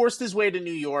 He forced his way to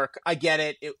New York. I get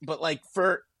it, but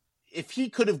if he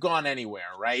could have gone anywhere,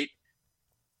 right?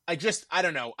 I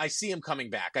don't know. I see him coming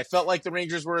back. I felt like the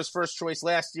Rangers were his first choice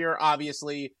last year.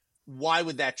 Obviously, why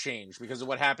would that change? Because of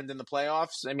what happened in the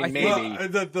playoffs? I mean, maybe.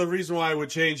 Well, the reason why I would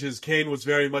change is Kane was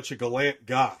very much a Gallant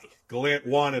guy. Gallant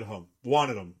wanted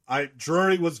him.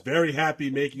 Drury was very happy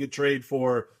making a trade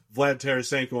for Vlad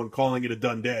Tarasenko and calling it a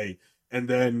done day, and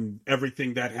then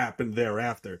everything that happened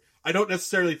thereafter. I don't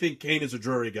necessarily think Kane is a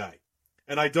Drury guy,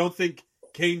 and I don't think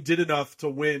Kane did enough to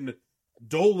win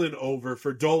Dolan over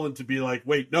for Dolan to be like,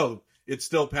 wait, no, it's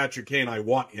still Patrick Kane. I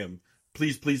want him.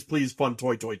 Please, please, please, fun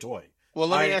toy. Well,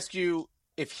 let me ask you,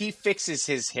 if he fixes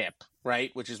his hip,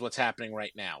 right, which is what's happening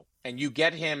right now, and you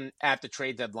get him at the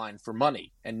trade deadline for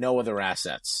money and no other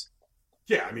assets.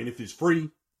 Yeah, I mean, if he's free,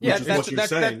 yeah, which is what you're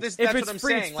saying. If that's it's what I'm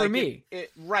free, saying. it's for me.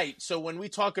 Right. So when we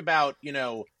talk about,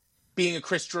 being a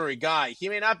Chris Drury guy, he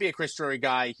may not be a Chris Drury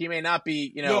guy. He may not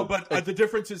be, No, but the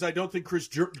difference is I don't think Chris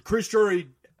Drury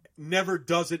never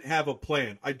doesn't have a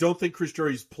plan. I don't think Chris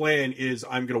Drury's plan is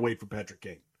I'm going to wait for Patrick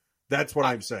Kane. That's what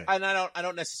I'm saying. And I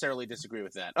don't necessarily disagree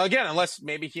with that. Again, unless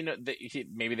maybe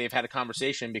maybe they've had a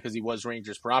conversation because he was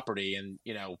Rangers property, and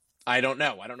I don't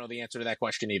know. I don't know the answer to that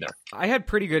question either. I had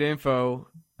pretty good info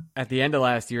at the end of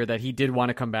last year that he did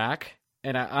want to come back,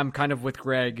 and I'm kind of with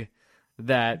Greg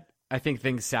that I think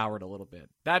things soured a little bit.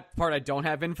 That part I don't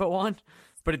have info on,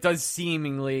 but it does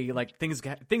seemingly like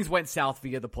things went south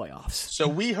via the playoffs. So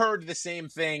we heard the same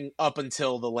thing up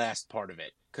until the last part of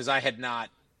it, because I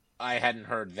hadn't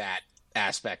heard that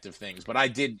aspect of things, but I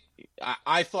did.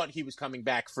 I thought he was coming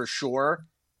back for sure,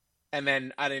 and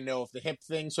then I didn't know if the hip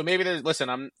thing. So maybe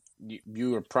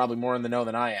you are probably more in the know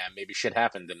than I am. Maybe shit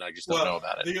happened and I just don't know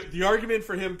about it. The argument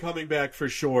for him coming back for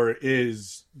sure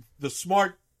is the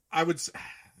smart. I would say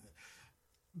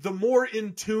the more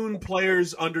in tune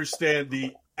players understand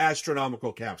the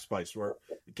astronomical cap spike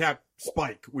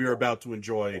we are about to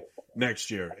enjoy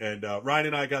next year. And Ryan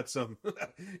and I got some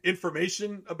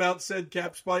information about said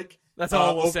cap spike. That's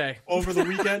all we'll say over the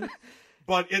weekend,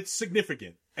 but it's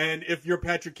significant. And if you're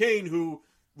Patrick Kane, who,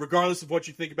 regardless of what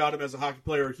you think about him as a hockey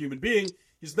player or a human being,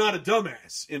 he's not a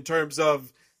dumbass in terms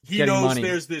of he getting knows money.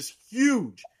 There's this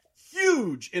huge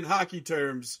in hockey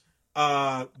terms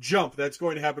jump that's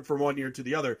going to happen from one year to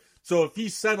the other. So if he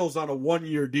settles on a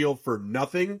 1-year deal for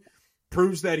nothing,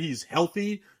 proves that he's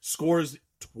healthy, scores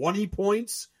 20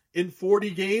 points in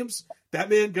 40 games, that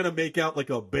man gonna make out like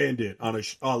a bandit on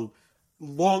a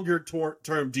longer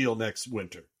term deal next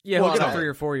winter. Yeah, he'll get a 3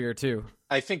 or 4 year too.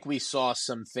 I think we saw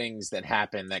some things that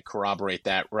happened that corroborate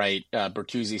that, right?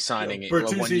 Bertuzzi signing a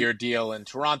 1-year deal in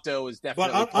Toronto is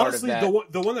definitely part honestly, of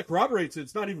that. The one that corroborates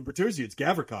it's not even Bertuzzi, it's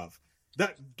Gavrikov.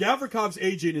 That Gavrikov's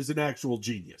agent is an actual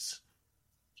genius.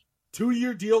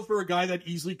 2-year deal for a guy that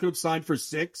easily could have signed for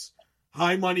 6,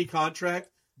 high money contract,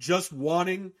 just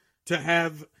wanting to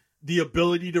have the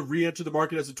ability to re-enter the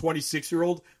market as a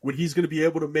 26-year-old when he's going to be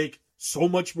able to make so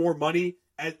much more money.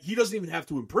 And he doesn't even have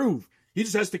to improve. He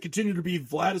just has to continue to be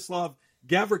Vladislav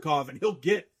Gavrikov, and he'll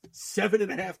get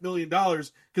 $7.5 million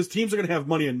because teams are going to have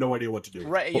money and no idea what to do.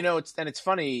 Right. It's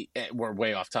funny. We're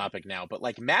way off topic now, but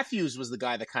like Matthews was the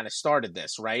guy that kind of started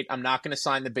this, right? I'm not going to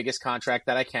sign the biggest contract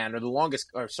that I can I'm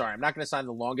not going to sign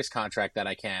the longest contract that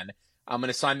I can. I'm going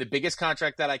to sign the biggest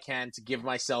contract that I can to give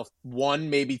myself 1,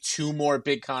 maybe 2 more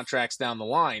big contracts down the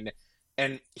line.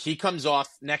 And he comes off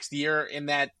next year in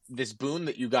this boon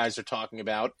that you guys are talking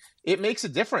about. It makes a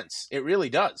difference. It really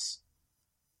does.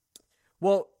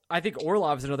 Well, I think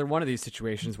Orlov's another one of these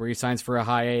situations where he signs for a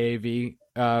high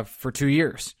AAV for 2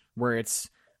 years, where it's,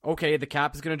 okay, the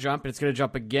cap is going to jump, and it's going to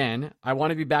jump again. I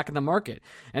want to be back in the market.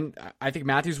 And I think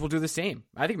Matthews will do the same.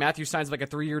 I think Matthews signs like a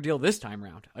 3-year deal this time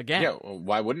around, again. Yeah, well,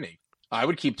 why wouldn't he? I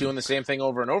would keep doing the same thing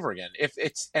over and over again.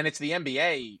 It's the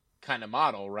NBA kind of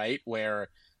model, right, where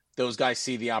those guys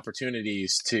see the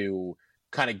opportunities to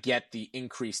kind of get the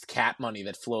increased cap money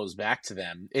that flows back to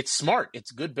them. It's smart.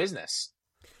 It's good business.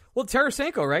 Well,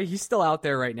 Tarasenko, right? He's still out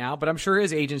there right now, but I'm sure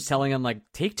his agent's telling him, like,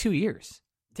 take 2 years.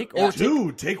 Take one.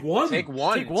 Take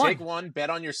one. Bet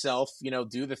on yourself.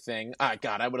 Do the thing.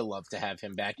 God, I would have loved to have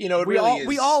him back.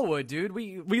 We all would, dude.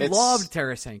 We loved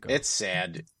Tarasenko. It's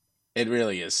sad. It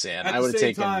really is sad. At the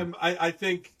same time, I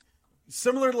think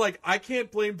similar to I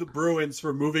can't blame the Bruins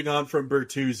for moving on from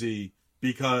Bertuzzi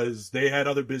because they had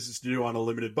other business to do on a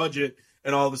limited budget,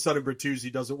 and all of a sudden Bertuzzi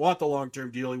doesn't want the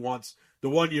long-term deal. He wants the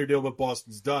 1-year deal, but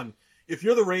Boston's done. If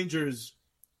you're the Rangers,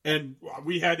 and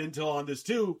we had intel on this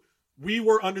too, we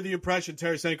were under the impression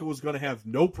Tarasenko was going to have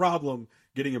no problem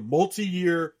getting a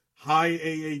multi-year high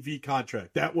AAV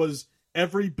contract. That was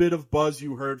every bit of buzz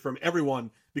you heard from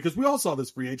everyone because we all saw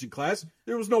this free agent class.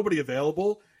 There was nobody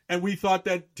available, and we thought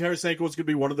that Tarasenko was going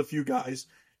to be one of the few guys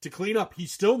to clean up. He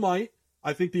still might.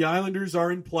 I think the Islanders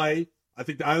are in play. I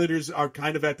think the Islanders are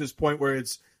kind of at this point where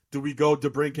it's do we go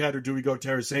DeBrincat or do we go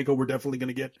Tarasenko? We're definitely going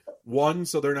to get one,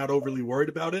 so they're not overly worried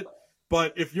about it.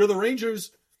 But if you're the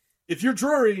Rangers, if you're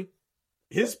Drury,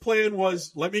 his plan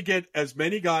was, let me get as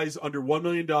many guys under $1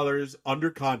 million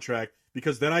under contract,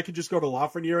 because then I can just go to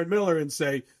Lafreniere and Miller and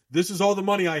say, this is all the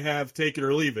money I have, take it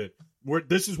or leave it.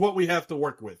 This is what we have to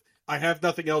work with. I have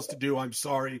nothing else to do. I'm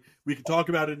sorry. We can talk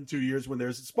about it in 2 years when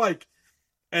there's a spike.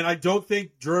 And I don't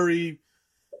think Drury...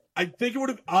 I think it would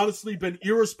have honestly been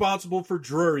irresponsible for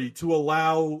Drury to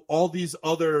allow all these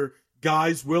other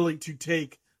guys willing to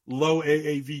take low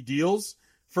AAV deals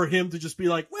for him to just be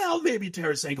like, well, maybe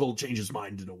Tarasenko will change his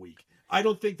mind in a week. I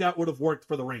don't think that would have worked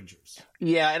for the Rangers.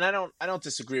 Yeah, and I don't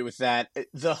disagree with that.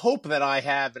 The hope that I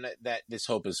have, and that this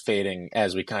hope is fading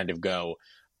as we kind of go,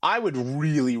 I would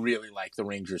really, really like the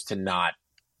Rangers to not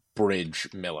bridge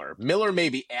Miller. Miller may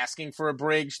be asking for a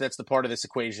bridge. That's the part of this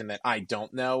equation that I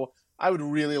don't know. I would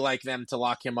really like them to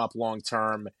lock him up long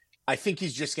term. I think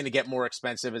he's just going to get more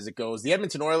expensive as it goes. The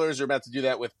Edmonton Oilers are about to do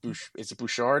that with is it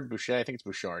Bouchard? Boucher? I think it's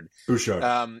Bouchard. Bouchard.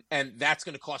 And that's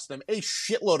going to cost them a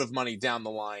shitload of money down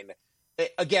the line.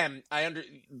 Again,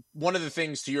 one of the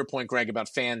things, to your point, Greg, about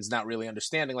fans not really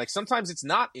understanding, like sometimes it's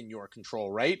not in your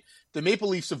control, right? The Maple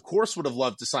Leafs, of course, would have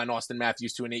loved to sign Austin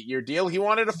Matthews to an 8-year deal. He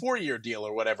wanted a 4-year deal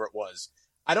or whatever it was.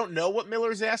 I don't know what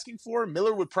Miller's asking for.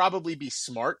 Miller would probably be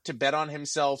smart to bet on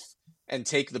himself and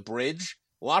take the bridge.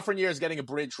 Lafreniere is getting a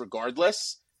bridge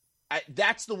regardless.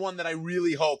 That's the one that I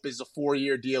really hope is a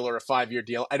 4-year deal or a 5-year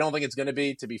deal. I don't think it's going to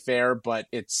be fair, but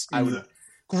I would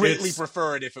greatly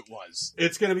prefer it if it was.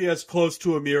 It's going to be as close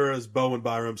to a mirror as Bowen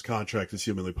Byram's contract as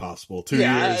humanly possible. 2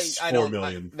 years, $4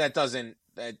 million.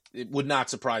 It would not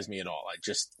surprise me at all. I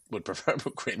just would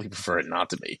greatly prefer it not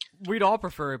to be. We'd all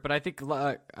prefer it, but I think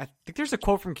there's a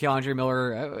quote from Keandre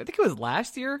Miller. I think it was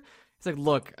last year. He's like,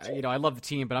 look, I love the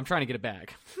team, but I'm trying to get it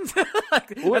back.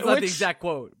 That's not the exact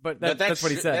quote, but that's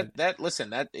what he said.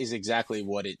 Listen, that is exactly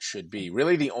what it should be.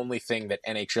 Really, the only thing that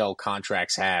NHL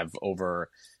contracts have over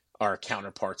our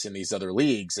counterparts in these other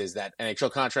leagues is that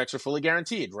NHL contracts are fully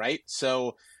guaranteed, right?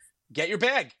 So get your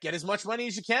bag. Get as much money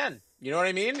as you can. You know what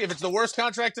I mean? If it's the worst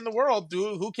contract in the world,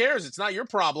 who cares? It's not your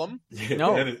problem.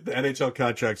 No. The NHL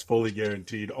contract's fully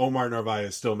guaranteed. Omar Narvaez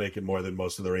is still making more than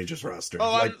most of the Rangers roster.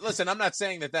 Oh, listen, I'm not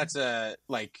saying that's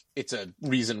it's a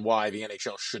reason why the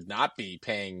NHL should not be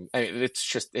paying. I mean,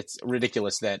 it's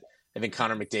ridiculous that I think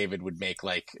Connor McDavid would make,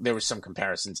 there was some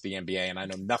comparison to the NBA, and I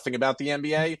know nothing about the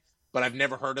NBA. But I've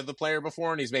never heard of the player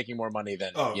before, and he's making more money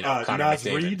than Connor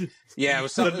McDavid. Reed? Yeah, it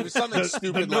was something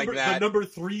stupid like that. The number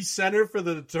 3 center for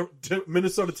the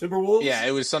Minnesota Timberwolves. Yeah,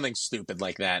 it was something stupid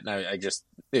like that, and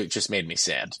it just made me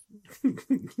sad.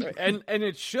 and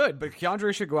it should, but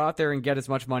Keandre should go out there and get as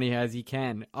much money as he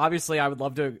can. Obviously, I would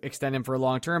love to extend him for a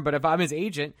long term, but if I'm his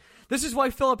agent, this is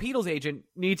why Philip Heedle's agent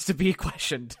needs to be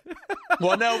questioned.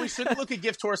 Well, no, we shouldn't look a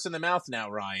gift horse in the mouth now,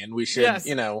 Ryan. We should,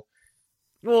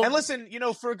 Well, and listen,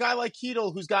 for a guy like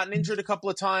Hedel who's gotten injured a couple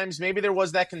of times, maybe there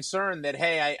was that concern that,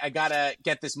 hey, I got to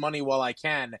get this money while I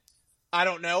can. I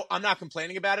don't know. I'm not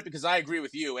complaining about it because I agree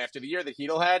with you. After the year that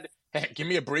Hedel had, hey, give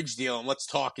me a bridge deal and let's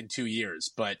talk in 2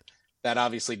 years. But that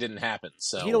obviously didn't happen.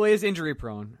 So Hedel is injury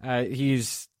prone.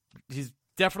 He's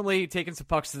definitely taken some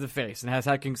pucks to the face and has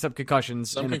had some concussions.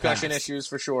 Some concussion issues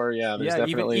for sure. Yeah,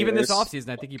 even this offseason,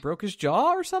 I think he broke his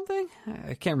jaw or something.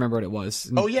 I can't remember what it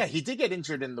was. Oh yeah, he did get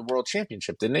injured in the World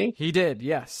Championship, didn't he? He did,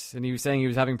 yes. And he was saying he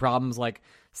was having problems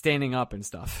standing up and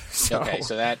stuff. So. Okay,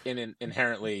 so that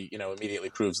inherently,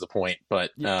 immediately proves the point. But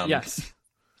yes,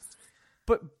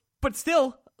 but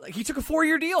still. He took a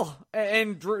 4-year deal,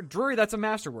 and Drury, that's a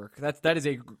masterwork. That is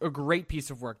a great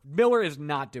piece of work. Miller is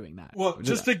not doing that. Well,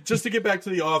 just to get back to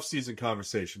the off-season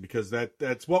conversation, because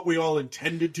that's what we all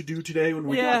intended to do today when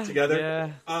we got together.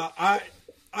 Yeah.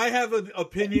 I have an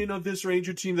opinion of this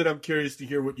Ranger team that I'm curious to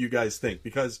hear what you guys think,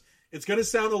 because it's going to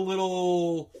sound a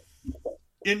little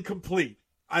incomplete.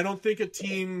 I don't think a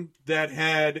team that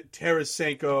had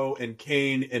Tarasenko and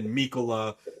Kane and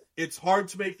Mikkola, it's hard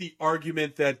to make the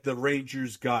argument that the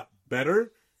Rangers got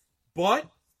better, but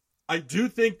I do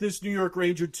think this New York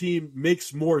Ranger team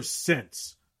makes more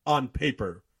sense on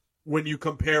paper when you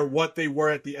compare what they were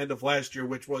at the end of last year,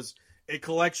 which was a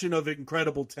collection of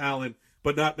incredible talent,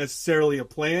 but not necessarily a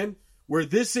plan, where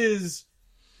this is,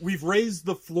 we've raised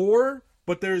the floor,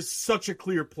 but there's such a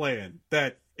clear plan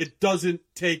that it doesn't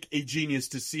take a genius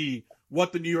to see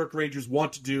what the New York Rangers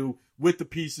want to do with the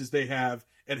pieces they have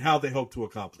and how they hope to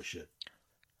accomplish it.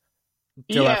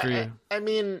 Joe, after you. I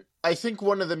mean, I think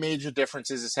one of the major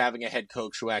differences is having a head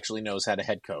coach who actually knows how to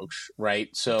head coach, right?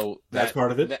 So that's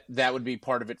part of it. That would be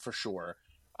part of it for sure.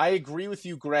 I agree with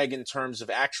you, Greg, in terms of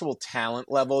actual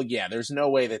talent level. Yeah, there's no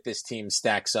way that this team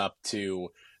stacks up to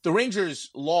the Rangers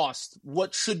lost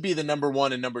what should be the number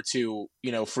one and number two,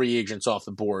 free agents off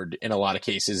the board in a lot of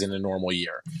cases in a normal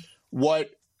year. What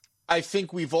I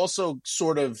think we've also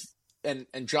sort of, and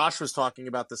Josh was talking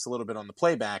about this a little bit on the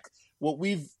playback, what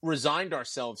we've resigned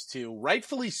ourselves to,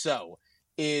 rightfully so,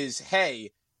 is,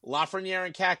 hey, Lafreniere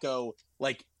and Kakko,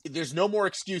 there's no more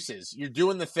excuses. You're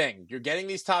doing the thing. You're getting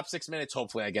these top 6 minutes.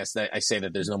 Hopefully, I guess that I say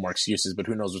that there's no more excuses, but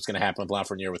who knows what's going to happen with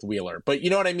Lafreniere with Wheeler. But you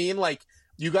know what I mean?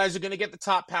 You guys are going to get the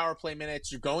top power play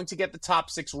minutes. You're going to get the top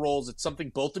 6 roles. It's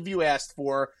something both of you asked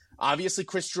for. Obviously,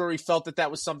 Chris Drury felt that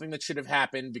was something that should have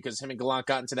happened because him and Gallant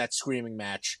got into that screaming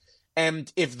match.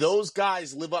 And if those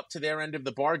guys live up to their end of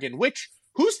the bargain, which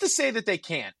who's to say that they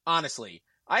can't, honestly?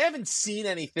 I haven't seen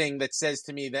anything that says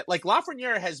to me that,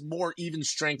 Lafreniere has more even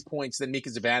strength points than Mika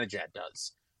Zibanejad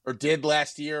does, or did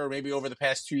last year, or maybe over the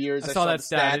past 2 years. I saw that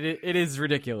stat. It is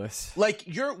ridiculous.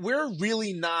 We're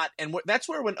really not, and that's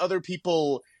where when other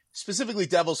people, specifically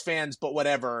Devils fans, but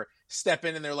whatever, step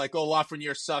in and they're like, oh,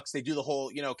 Lafreniere sucks. They do the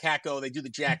whole, Kakko, they do the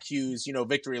Jack Hughes,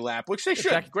 victory lap, which they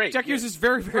should. Great. Jack Hughes is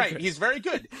very, very right. good. He's very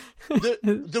good.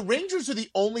 The Rangers are the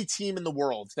only team in the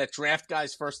world that draft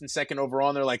guys first and second overall,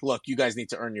 and they're like, look, you guys need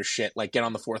to earn your shit. Get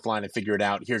on the fourth line and figure it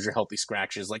out. Here's your healthy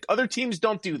scratches. Other teams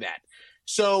don't do that.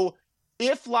 So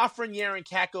if Lafreniere and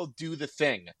Kakko do the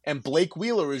thing, and Blake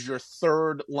Wheeler is your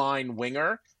third line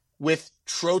winger, with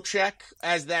Trocheck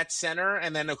as that center,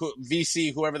 and then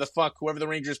VC, whoever the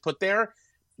Rangers put there,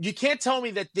 you can't tell me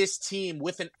that this team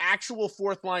with an actual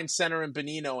fourth line center in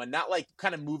Bonino and not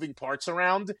kind of moving parts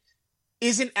around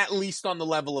isn't at least on the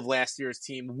level of last year's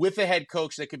team with a head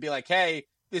coach that could be like, hey,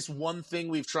 this one thing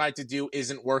we've tried to do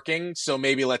isn't working, so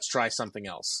maybe let's try something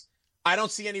else. I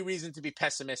don't see any reason to be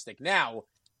pessimistic. Now,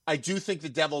 I do think the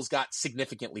Devils got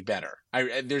significantly better.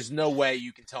 There's no way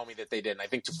you can tell me that they didn't. I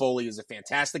think Toffoli is a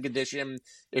fantastic addion.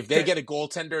 If they get a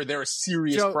goaltender, they're a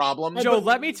serious problem. Joe,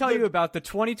 let me tell you about the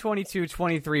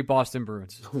 2022-23 Boston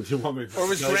Bruins. Or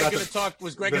was Greg going to talk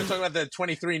about the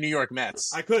 23 New York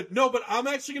Mets? I could. No, but I'm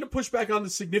actually going to push back on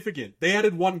the significant. They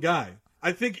added one guy.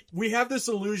 I think we have this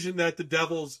illusion that the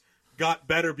Devils got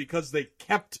better because they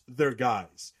kept their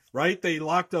guys, right? They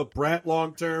locked up Bratt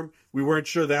long-term. We weren't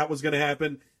sure that was going to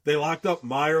happen. They locked up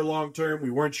Meyer long term. We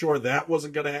weren't sure that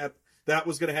wasn't going to happen. That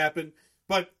was going to happen.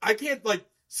 But I can't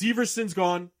Severson's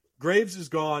gone. Graves is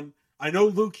gone. I know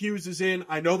Luke Hughes is in.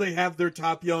 I know they have their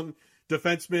top young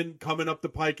defenseman coming up the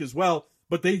pike as well.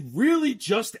 But they really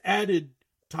just added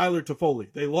Tyler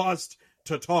Toffoli. They lost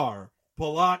Tatar.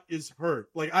 Palat is hurt.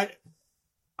 They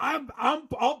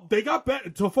got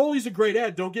better. Toffoli's a great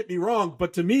ad. Don't get me wrong.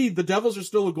 But to me, the Devils are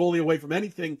still a goalie away from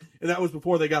anything, and that was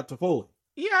before they got Toffoli.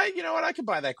 Yeah, you know what? I could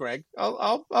buy that, Greg.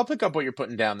 I'll pick up what you're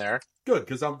putting down there. Good,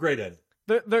 because I'm great at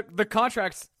it. The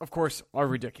contracts, of course, are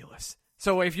ridiculous.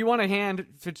 So if you want to hand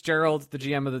Fitzgerald, the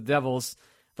GM of the Devils,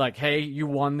 hey, you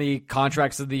won the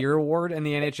Contracts of the Year award in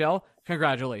the NHL,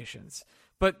 congratulations.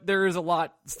 But there is a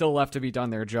lot still left to be done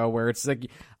there, Joe, where it's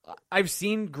I've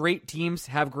seen great teams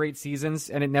have great seasons,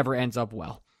 and it never ends up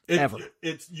well. Ever.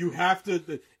 You have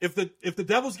to. If the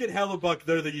Devils get Hellebuck,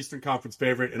 they're the Eastern Conference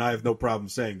favorite, and I have no problem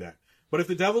saying that. But if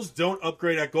the Devils don't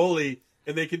upgrade at goalie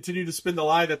and they continue to spin the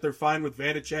lie that they're fine with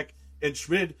Vanacek and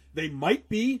Schmid, they might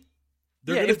be.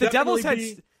 If the Devils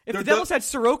had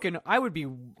Sorokin, I would be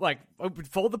I would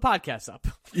fold the podcast up.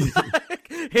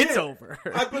 It's over.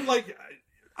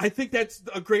 I think that's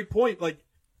a great point.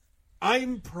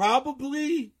 I'm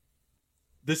probably.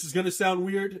 This is going to sound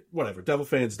weird. Whatever. Devil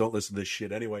fans don't listen to this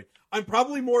shit anyway. I'm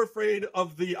probably more afraid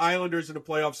of the Islanders in a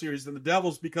playoff series than the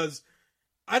Devils because.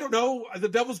 I don't know. The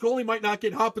Devils goalie might not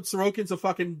get hot, but Sorokin's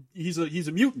he's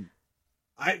a mutant.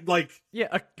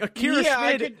 Akira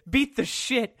Schmid beat the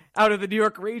shit out of the New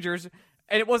York Rangers,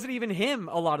 and it wasn't even him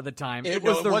a lot of the time. It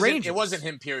was the Rangers. It wasn't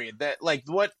him, period. That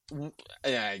what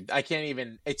I can't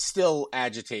even. It still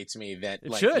agitates me that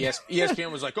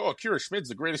ESPN was like, "Oh, Akira Schmid's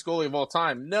the greatest goalie of all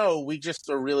time." No, we just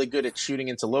are really good at shooting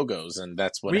into logos, and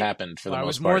that's what happened for the most part. It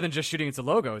was more than just shooting into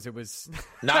logos. It was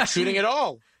not shooting at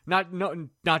all. Not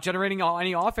generating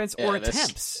any offense or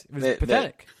attempts. It was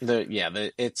pathetic.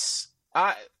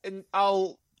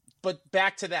 But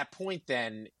back to that point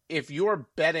then, if you're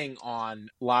betting on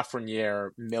Lafreniere,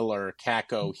 Miller,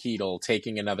 Kakko, Hedl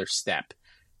taking another step,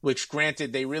 which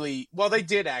granted they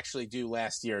did actually do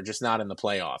last year, just not in the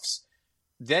playoffs,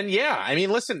 then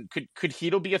listen, could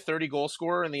Hedl be a 30-goal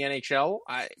scorer in the NHL?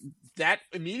 That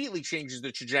immediately changes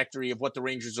the trajectory of what the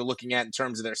Rangers are looking at in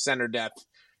terms of their center depth.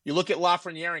 You look at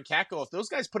Lafreniere and Kakko, if those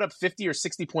guys put up 50 or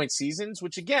 60-point seasons,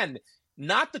 which, again,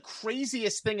 not the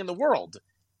craziest thing in the world,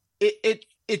 it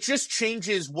just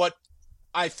changes what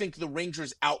I think the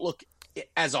Rangers' outlook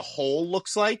as a whole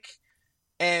looks like.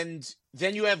 And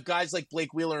then you have guys like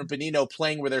Blake Wheeler and Bonino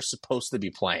playing where they're supposed to be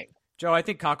playing. Joe, I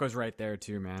think Kako's right there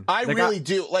too, man. I really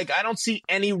do. Like, I don't see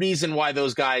any reason why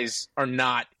those guys are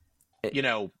not,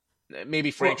 maybe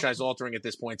franchise altering at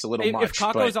this point. It's a little much. If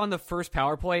Kako's on the first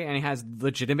power play and he has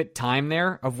legitimate time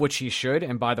there, of which he should,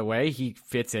 and by the way, he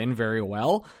fits in very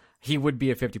well, he would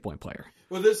be a 50-point player.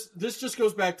 Well, this just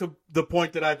goes back to the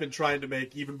point that I've been trying to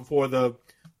make even before the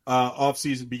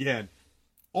offseason began.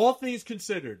 All things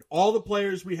considered, all the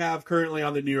players we have currently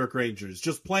on the New York Rangers,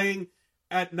 just playing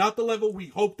at not the level we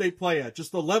hope they play at,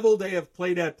 just the level they have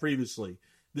played at previously.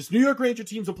 This New York Ranger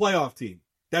team's a playoff team.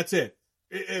 That's it.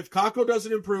 If Kakko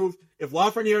doesn't improve, if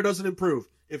Lafreniere doesn't improve,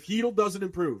 if Hedl doesn't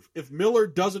improve, if Miller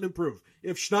doesn't improve,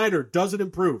 if Schneider doesn't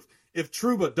improve, if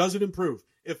Trouba doesn't improve,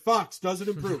 if Fox doesn't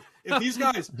improve, if these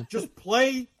guys just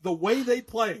play the way they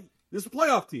play, this is a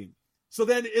playoff team. So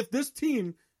then if this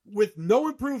team with no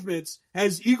improvements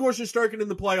has Igor Shesterkin in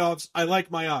the playoffs, I like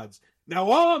my odds.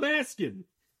 Now all I'm asking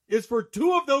is for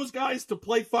two of those guys to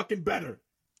play fucking better.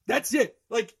 That's it.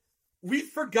 Like, we've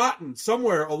forgotten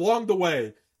somewhere along the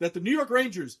way that the New York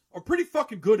Rangers are pretty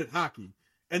fucking good at hockey.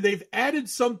 And they've added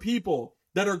some people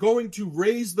that are going to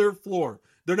raise their floor.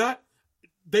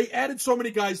 They added so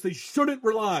many guys, they shouldn't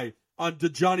rely on the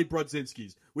Johnny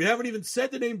Brodzinskis. We haven't even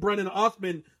said the name Brennan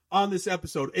Othman on this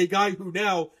episode, a guy who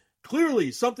now,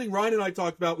 clearly, something Ryan and I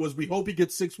talked about was we hope he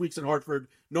gets 6 weeks in Hartford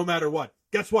no matter what.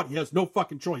 Guess what? He has no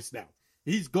fucking choice now.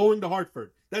 He's going to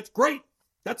Hartford. That's great.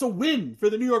 That's a win for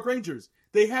the New York Rangers.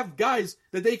 They have guys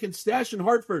that they can stash in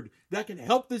Hartford that can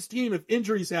help this team if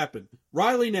injuries happen.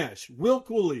 Riley Nash, Will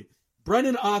Cooley,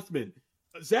 Brennan Othman,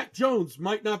 Zach Jones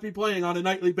might not be playing on a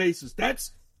nightly basis.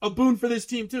 That's a boon for this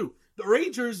team, too. The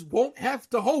Rangers won't have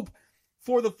to hope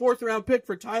for the 4th-round pick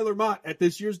for Tyler Mott at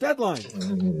this year's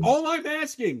deadline. All I'm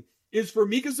asking is for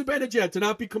Mika Zibanejad to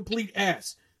not be complete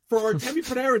ass, for Artemi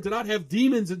Panarin to not have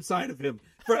demons inside of him,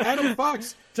 for Adam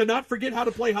Fox to not forget how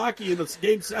to play hockey in this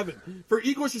Game 7, for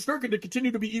Igor Shesterkin to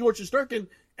continue to be Igor Shesterkin,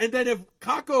 and then if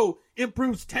Kakko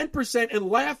improves 10% and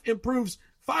Laugh improves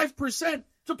 5%,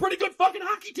 it's a pretty good fucking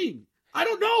hockey team. I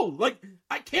don't know. Like,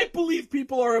 I can't believe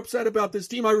people are upset about this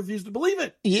team. I refuse to believe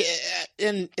it. Yeah,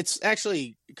 and it's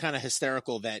actually kind of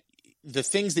hysterical that the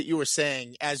things that you were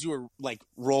saying as you were, like,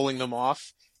 rolling them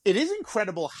off, it is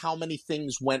incredible how many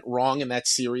things went wrong in that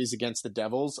series against the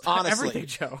Devils. Honestly, Everything,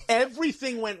 Joe.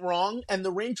 Everything went wrong, and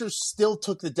the Rangers still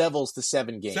took the Devils to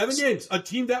 7 games. 7 games. A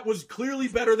team that was clearly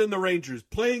better than the Rangers,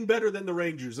 playing better than the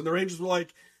Rangers. And the Rangers were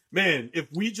like, man, if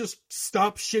we just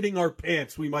stop shitting our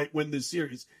pants, we might win this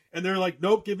series. And they're like,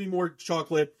 nope, give me more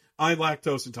chocolate. I'm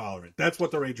lactose intolerant. That's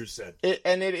what the Rangers said.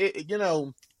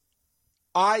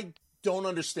 I don't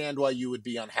understand why you would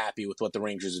be unhappy with what the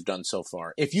Rangers have done so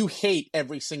far. If you hate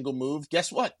every single move,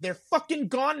 guess what? They're fucking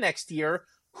gone next year.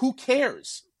 Who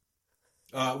cares?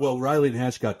 Well, Riley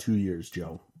Nash got 2 years,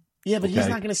 Joe. Yeah, but he's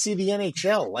not going to see the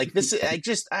NHL. Like this,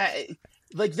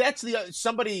 that's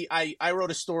somebody. I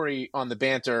wrote a story on the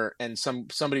banter, and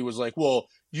somebody was like, "Well,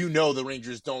 the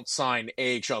Rangers don't sign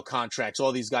AHL contracts.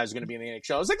 All these guys are going to be in the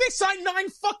NHL." I was like, they signed 9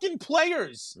 fucking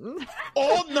players.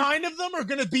 All 9 of them are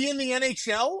going to be in the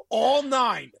NHL. All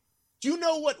 9. Do you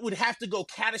know what would have to go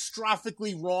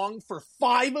catastrophically wrong for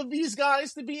 5 of these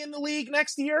guys to be in the league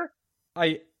next year?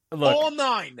 All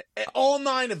 9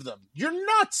 of them. You're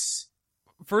nuts.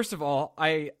 First of all,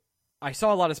 I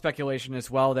saw a lot of speculation as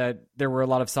well that there were a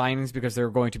lot of signings because there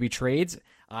were going to be trades.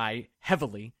 I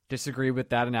heavily disagree with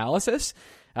that analysis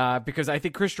because I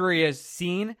think Chris Drury has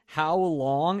seen how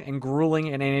long and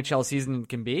grueling an NHL season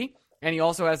can be. And he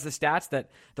also has the stats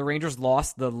that the Rangers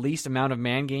lost the least amount of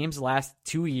man games the last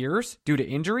 2 years due to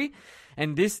injury.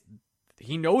 And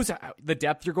he knows the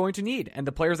depth you're going to need and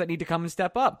the players that need to come and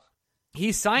step up.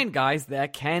 He signed guys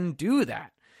that can do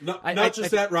that. Not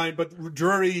just that, Ryan, but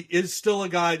Drury is still a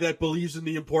guy that believes in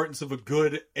the importance of a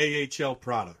good AHL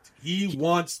product. He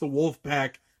wants the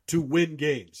Wolfpack to win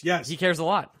games. Yes. He cares a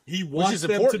lot. He wants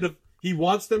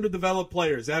them to develop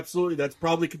players. Absolutely. That's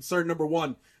probably concern number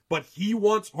 1. But he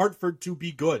wants Hartford to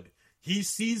be good. He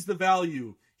sees the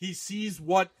value. He sees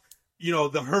what,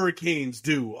 the Hurricanes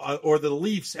do or the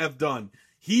Leafs have done.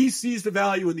 He sees the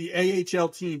value in the AHL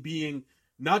team being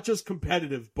not just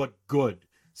competitive, but good.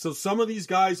 So some of these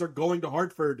guys are going to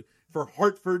Hartford for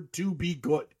Hartford to be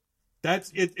good.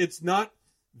 That's it. It's not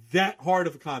that hard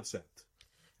of a concept.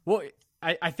 Well,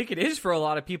 I think it is for a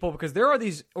lot of people because there are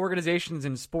these organizations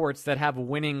in sports that have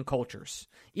winning cultures.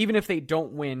 Even if they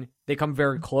don't win, they come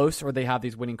very close or they have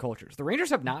these winning cultures. The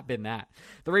Rangers have not been that.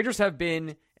 The Rangers have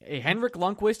been a Henrik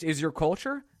Lundqvist is your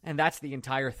culture, and that's the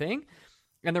entire thing.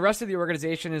 And the rest of the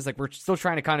organization is like we're still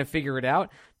trying to kind of figure it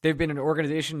out. They've been an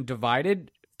organization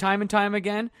divided time and time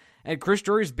again. And Chris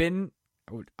Drury's been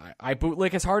I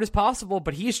bootlick as hard as possible,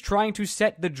 but he's trying to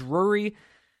set the Drury,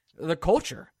 the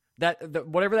culture. That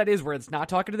whatever that is, where it's not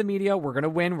talking to the media, we're going to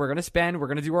win, we're going to spend, we're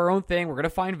going to do our own thing, we're going to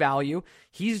find value.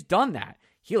 He's done that.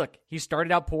 He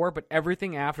started out poor, but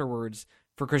everything afterwards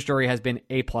for Chris Drury has been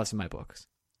A+ in my books.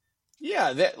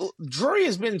 Yeah, Drury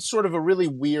has been sort of a really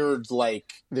weird,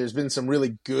 there's been some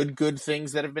really good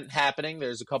things that have been happening.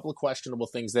 There's a couple of questionable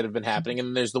things that have been happening, and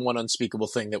then there's the one unspeakable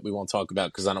thing that we won't talk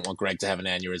about because I don't want Greg to have an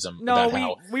aneurysm.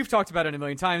 No, we've talked about it a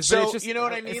million times, but it's just, you know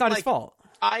what I mean? It's not his fault.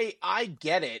 I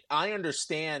get it. I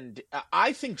understand.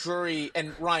 I think Drury,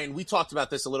 and Ryan, we talked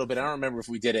about this a little bit. I don't remember if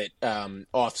we did it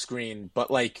off screen, but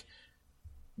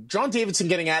John Davidson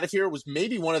getting out of here was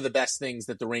maybe one of the best things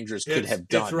that the Rangers could have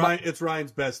done. It's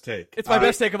Ryan's best take. It's my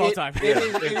best take of all time. It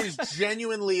is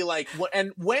genuinely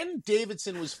and when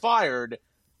Davidson was fired,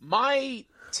 my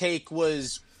take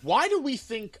was, why do we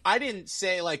think, I didn't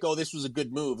say oh, this was a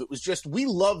good move. It was just, we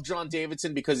love John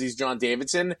Davidson because he's John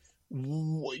Davidson.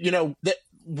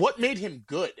 What made him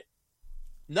good?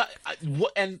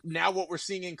 And now what we're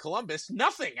seeing in Columbus,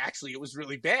 nothing. Actually, it was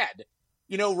really bad.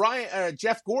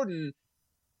 Jeff Gordon,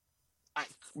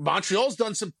 Montreal's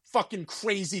done some fucking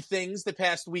crazy things the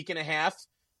past week and a half.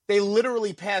 They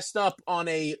literally passed up on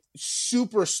a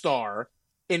superstar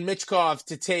in Michkov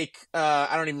to take,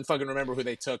 I don't even fucking remember who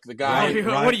they took. The guy.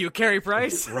 What are you, Carey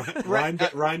Price?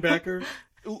 Reinbacker?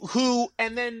 Who,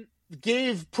 and then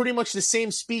gave pretty much the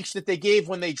same speech that they gave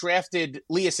when they drafted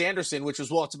Lias Andersson, which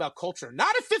was, it's about culture.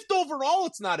 Not a 5th overall,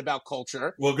 it's not about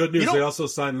culture. Well, good news, they also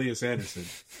signed Lias Andersson.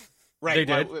 Right.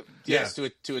 They did? Yes,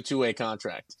 to a two-way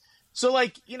contract. So,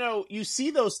 you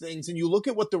see those things and you look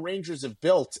at what the Rangers have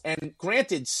built, and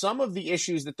granted, some of the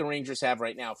issues that the Rangers have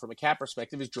right now from a cap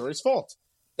perspective is Drury's fault.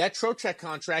 That Trocheck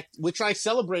contract, which I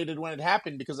celebrated when it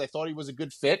happened because I thought he was a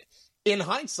good fit, in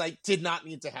hindsight, did not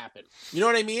need to happen. You know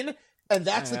what I mean? And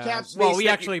that's the cap space. Well, we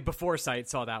actually, before sight,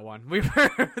 saw that one.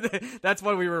 That's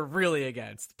what we were really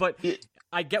against. But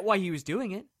I get why he was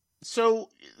doing it. So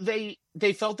they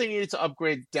felt they needed to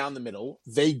upgrade down the middle.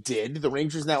 They did. The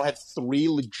Rangers now have 3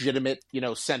 legitimate,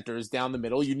 centers down the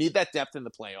middle. You need that depth in the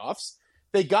playoffs.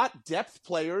 They got depth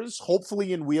players,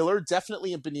 hopefully in Wheeler,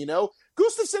 definitely in Bonino.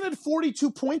 Gustafsson had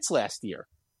 42 points last year.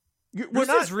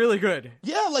 That's really good.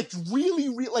 Yeah, really,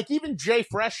 even Jay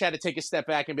Fresh had to take a step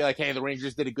back and be like, hey, the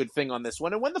Rangers did a good thing on this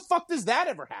one. And when the fuck does that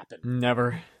ever happen?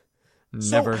 Never.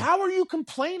 So how are you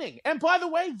complaining? And by the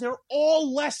way, they're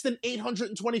all less than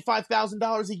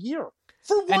 $825,000 a year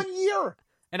for 1 year.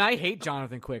 And I hate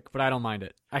Jonathan Quick, but I don't mind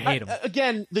it. I hate him.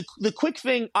 Again, the Quick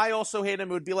thing, I also hate him.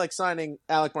 It would be like signing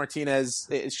Alec Martinez.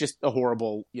 It's just a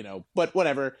horrible, but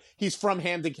whatever. He's from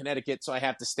Hamden, Connecticut, so I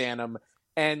have to stand him.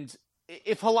 And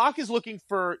if Halak is looking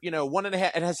for,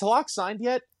 $1.5, and has Halak signed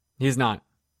yet? He's not.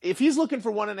 If he's looking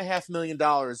for $1.5 million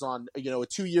on, a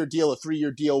 2-year deal, a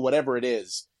 3-year deal, whatever it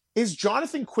is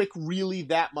Jonathan Quick really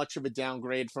that much of a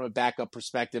downgrade from a backup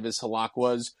perspective as Halak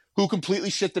was, who completely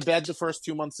shit the bed the first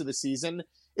 2 months of the season?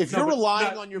 If you're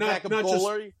relying on your backup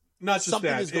goalie, something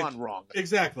has gone wrong.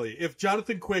 Exactly. If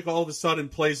Jonathan Quick all of a sudden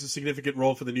plays a significant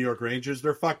role for the New York Rangers,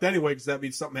 they're fucked anyway because that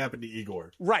means something happened to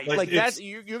Igor. Right. That's,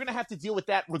 you're going to have to deal with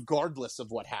that regardless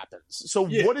of what happens. So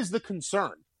what is the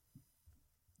concern?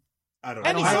 I don't know.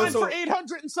 And he signed for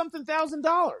 $800 and something thousand.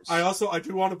 I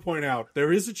do want to point out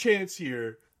there is a chance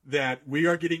here that we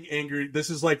are getting angry. This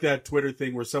is like that Twitter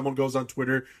thing where someone goes on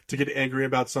Twitter to get angry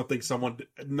about something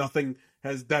nothing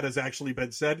has actually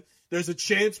been said. There's a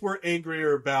chance we're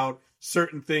angrier about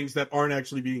certain things that aren't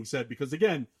actually being said because,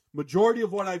 again, majority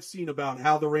of what I've seen about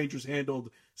how the Rangers handled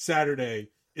Saturday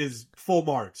is full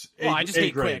marks. Well, I just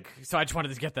hate Quick, so I just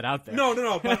wanted to get that out there.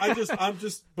 No, but I'm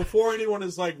just before anyone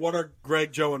is like, what are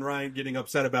Greg, Joe, and Ryan getting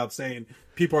upset about saying?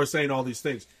 People are saying all these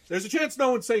things. There's a chance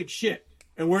no one's saying shit,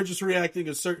 and we're just reacting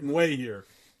a certain way here.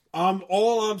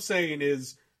 All I'm saying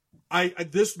is,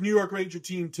 this New York Ranger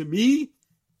team to me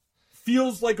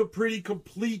feels like a pretty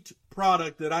complete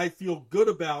product that I feel good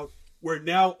about. Where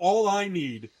now all I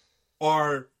need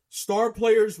are star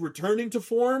players returning to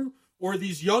form, or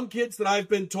these young kids that I've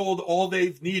been told all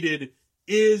they've needed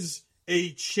is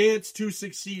a chance to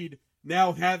succeed,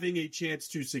 now having a chance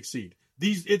to succeed.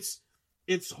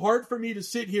 It's hard for me to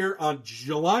sit here on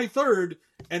July 3rd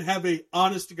and have a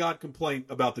honest-to-God complaint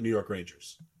about the New York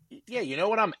Rangers. Yeah, you know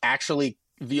what I'm actually...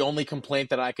 The only complaint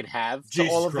that I could have to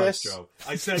Jesus all of Christ, this... Joe.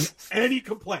 I said any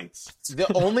complaints.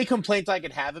 The only complaint I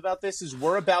could have about this is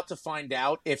we're about to find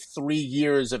out if 3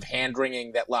 years of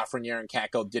hand-wringing that Lafreniere and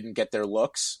Kakko didn't get their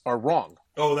looks are wrong.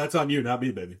 Oh, that's on you, not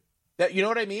me, baby. You know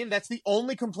what I mean? That's the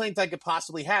only complaint I could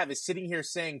possibly have is sitting here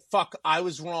saying, fuck, I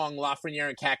was wrong, Lafreniere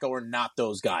and Kakko are not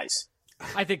those guys.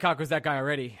 I think Kakko's that guy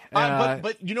already.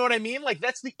 But you know what I mean? Like,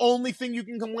 that's the only thing you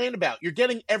can complain about. You're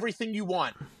getting everything you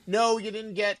want. No, you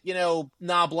didn't get,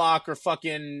 Knobloch or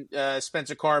fucking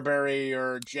Spencer Carberry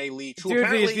or Jay Leach. Who Dude,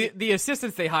 apparently the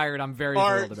assistants they hired, I'm very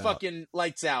are thrilled about. fucking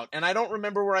lights out. And I don't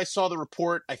remember where I saw the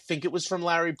report. I think it was from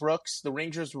Larry Brooks. The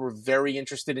Rangers were very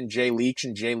interested in Jay Leach,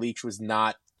 and Jay Leach was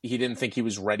not. He didn't think he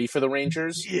was ready for the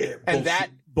Rangers. Yeah, and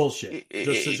bullshit.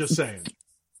 Just saying.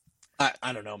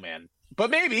 I don't know, man. But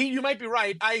maybe you might be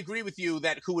right. I agree with you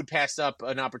that who would pass up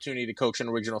an opportunity to coach an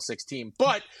original six team.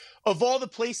 But of all the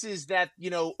places that,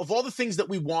 of all the things that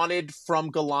we wanted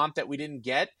from Gallant that we didn't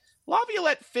get,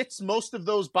 Laviolette fits most of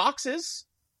those boxes.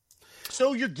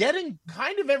 So you're getting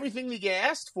kind of everything that you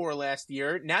asked for last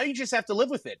year. Now you just have to live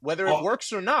with it. Whether it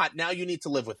works or not, now you need to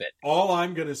live with it. All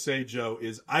I'm going to say, Joe,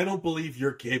 is I don't believe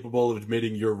you're capable of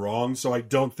admitting you're wrong, so I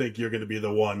don't think you're going to be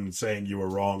the one saying you were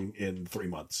wrong in 3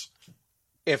 months.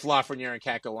 If Lafreniere and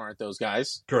Kakko aren't those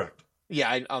guys. Correct.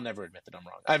 Yeah, I'll never admit that I'm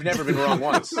wrong. I've never been wrong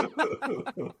once.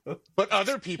 But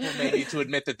other people may need to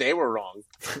admit that they were wrong.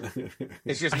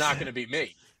 It's just not going to be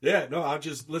me. Yeah, no, I'll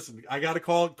just listen. I got to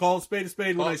call a spade a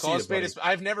spade when I see it.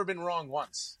 I've never been wrong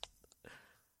once.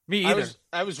 Me either.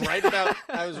 I was right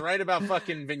about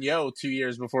fucking Vigneault 2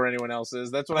 years before anyone else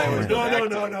is. That's what I always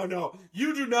No.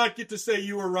 You do not get to say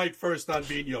you were right first on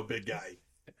Vigneault, big guy.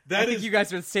 I think you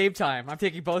guys are at the same time. I'm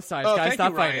taking both sides, guys. Guys,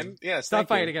 stop fighting. Ryan. Yes, stop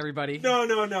fighting, everybody.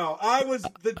 No. I was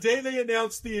the day they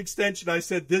announced the extension. I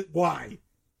said, "Why?"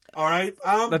 All right,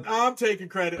 I'm taking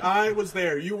credit. I was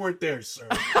there. You weren't there, sir.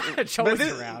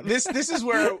 This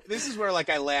is where like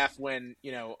I laugh when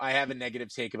I have a negative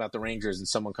take about the Rangers and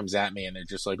someone comes at me and they're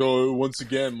just like, "Oh, once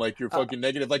again, like you're fucking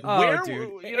negative." Like, where?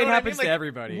 Dude, it happens to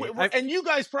everybody. And you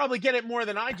guys probably get it more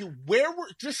than I do.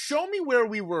 Just show me where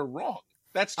we were wrong.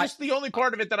 That's just the only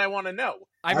part of it that I want to know.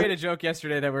 I made a joke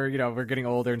yesterday that we're getting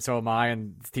older and so am I,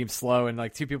 and the team's slow, and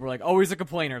like two people were like, always a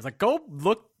complainer. It's like, go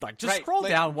look, like just scroll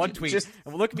down one tweet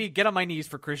and look at me, get on my knees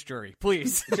for Chris Drury,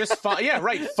 please.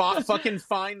 Fucking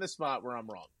find the spot where I'm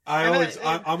wrong.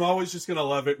 I'm always just gonna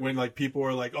love it when like people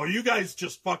are like, oh, you guys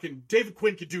just fucking David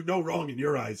Quinn could do no wrong in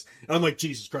your eyes, and I'm like,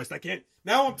 Jesus Christ, I can't.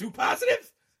 Now I'm too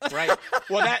positive. Right.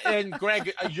 Well, and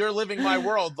Greg, you're living my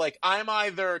world. Like, I'm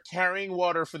either carrying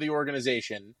water for the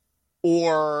organization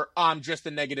or I'm just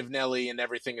a negative Nelly and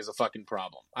everything is a fucking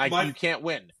problem. You can't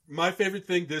win. My favorite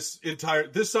thing this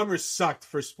summer sucked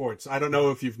for sports. I don't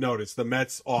know if you've noticed. The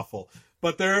Mets, awful.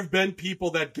 But there have been people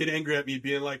that get angry at me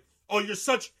being like, oh,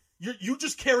 you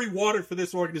just carry water for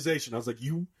this organization. I was like,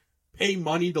 you pay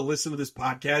money to listen to this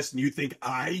podcast and you think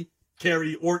I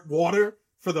carry water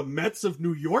for the Mets of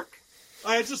New York?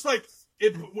 I just like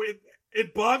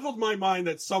it boggled my mind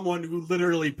that someone who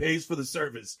literally pays for the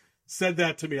service said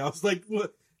that to me. I was like,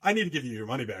 "What? I need to give you your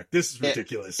money back. This is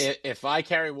ridiculous." If I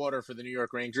carry water for the New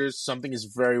York Rangers, something is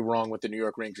very wrong with the New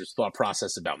York Rangers' thought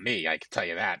process about me. I can tell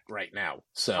you that right now.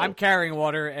 So I'm carrying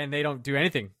water, and they don't do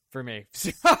anything for me.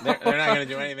 They're not going to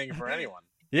do anything for anyone.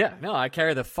 Yeah, no, I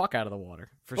carry the fuck out of the water,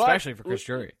 especially for Chris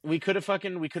Drury. We could have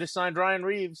signed Ryan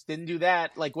Reeves. Didn't do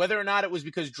that. Like, whether or not it was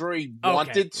because Drury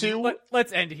wanted to.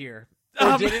 Let's end here.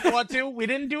 Or didn't want to. We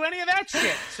didn't do any of that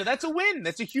shit. So that's a win.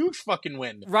 That's a huge fucking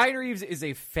win. Ryan Reeves is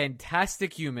a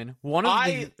fantastic human.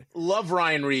 I love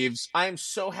Ryan Reeves. I am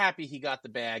so happy he got the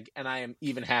bag, and I am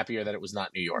even happier that it was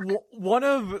not New York. One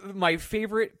of my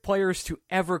favorite players to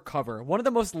ever cover. One of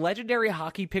the most legendary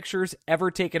hockey pictures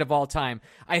ever taken of all time.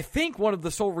 I think one of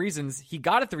the sole reasons he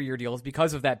got a 3-year deal is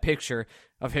because of that picture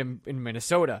of him in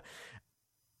Minnesota.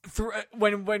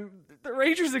 When the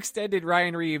Rangers extended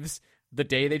Ryan Reeves the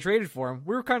day they traded for him,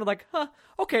 we were kind of like,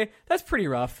 okay, that's pretty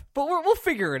rough, but we'll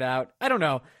figure it out. I don't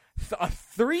know. A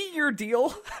 3-year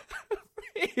deal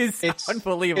it's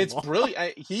unbelievable. It's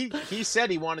brilliant. He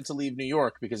said he wanted to leave New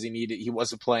York because he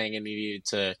wasn't playing and he needed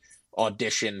to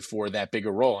audition for that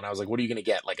bigger role. And I was like, what are you going to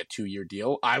get? Like a 2-year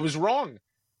deal? I was wrong.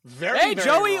 Very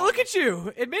Joey, wrong. Look at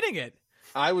you admitting it.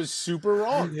 I was super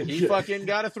wrong. He fucking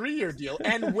got a 3-year deal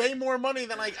and way more money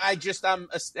than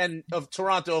and of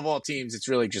Toronto of all teams. It's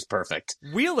really just perfect.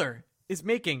 Wheeler is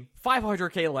making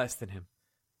 $500K less than him.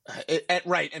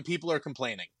 Right. And people are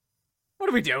complaining. What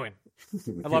are we doing?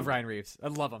 I love Ryan Reeves. I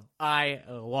love him. I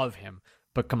love him.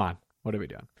 But come on. What are we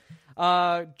doing?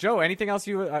 Joe, anything else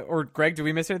or Greg, do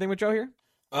we miss anything with Joe here?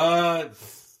 The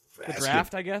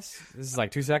draft, I guess. This is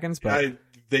like 2 seconds, but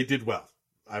they did well.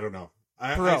 I don't know.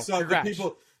 I saw congrats.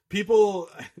 the people.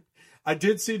 I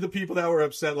did see the people that were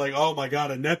upset, like, "Oh my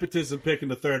god, a nepotism pick in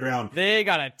the 3rd round." They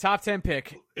got a top 10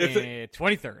 pick in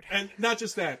 23rd, and not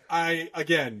just that.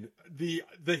 The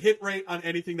hit rate on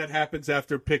anything that happens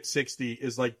after pick 60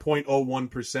 is like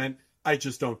 0.01%. I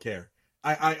just don't care.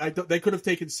 They could have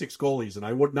taken 6 goalies, and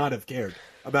I would not have cared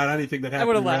about anything that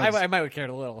happened. I might have cared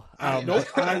a little. Nope,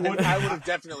 I would have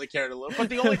definitely cared a little. But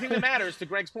the only thing that matters, to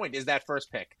Greg's point, is that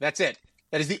first pick. That's it.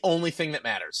 That is the only thing that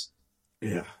matters.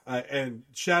 Yeah, and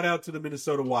shout out to the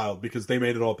Minnesota Wild because they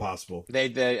made it all possible.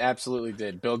 They absolutely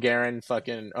did. Bill Guerin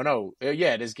fucking... Oh, no.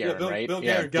 Yeah, it is Guerin, right? Bill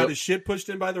Guerin got his shit pushed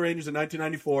in by the Rangers in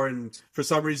 1994, and for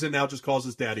some reason now just calls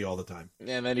his daddy all the time.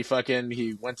 And then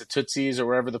he went to Tootsie's or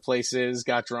wherever the place is,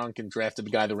 got drunk, and drafted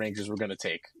the guy the Rangers were going to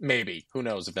take. Maybe. Who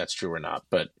knows if that's true or not,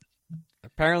 but...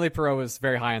 Apparently Perreault was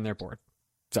very high on their board.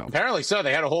 So apparently so.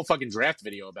 They had a whole fucking draft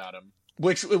video about him,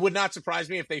 which it would not surprise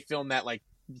me if they filmed that,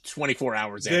 24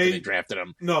 hours after they drafted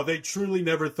him. No, they truly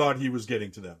never thought he was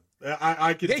getting to them.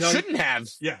 I could. They shouldn't have.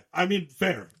 Yeah, I mean,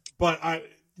 fair, but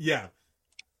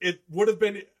it would have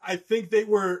been. I think they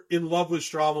were in love with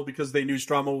Stromel because they knew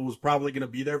Stromel was probably going to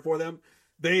be there for them.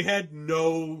 They had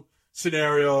no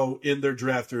scenario in their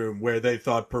draft room where they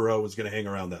thought Perreault was going to hang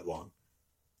around that long.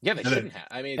 Yeah, they shouldn't have.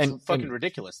 I mean, it's fucking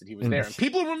ridiculous that he was there. And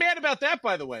people were mad about that,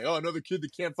 by the way. Oh, another kid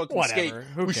that can't fucking skate.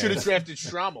 We should have drafted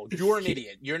Stromel. You're an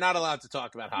idiot. You're not allowed to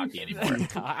talk about hockey anymore.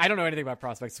 I don't know anything about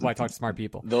prospects. That's why I talk to smart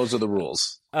people. Those are the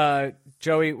rules.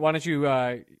 Joey, why don't you...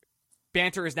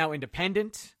 Banter is now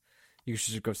independent. You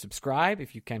should go subscribe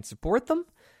if you can support them.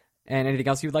 And anything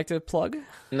else you'd like to plug?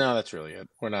 No, that's really it.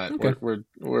 We're not. Okay.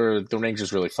 We're the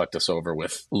Rangers really fucked us over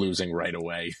with losing right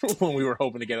away when we were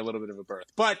hoping to get a little bit of a berth.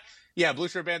 But yeah,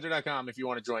 BlueShirtBanter.com. If you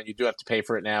want to join, you do have to pay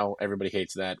for it now. Everybody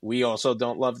hates that. We also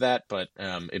don't love that, but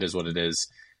it is what it is.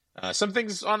 Some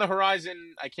things on the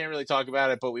horizon. I can't really talk about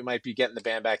it, but we might be getting the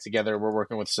band back together. We're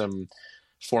working with some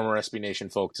former SB Nation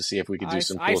folk to see if we could do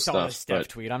some cool stuff. I saw the Steph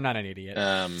tweet. I'm not an idiot.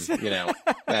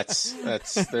 That's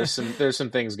there's some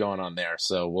things going on there.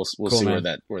 So we'll cool, see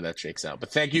man. where that shakes out.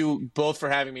 But thank you both for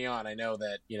having me on. I know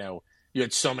that, you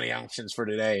had so many options for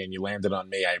today and you landed on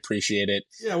me. I appreciate it.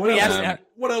 Yeah.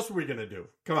 What else were we going to do?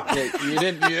 Come on.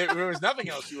 There was nothing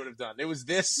else you would have done. It was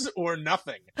this or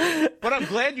nothing. But I'm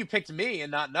glad you picked me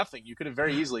and not nothing. You could have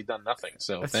very easily done nothing.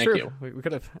 So That's thank true. you. We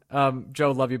could have.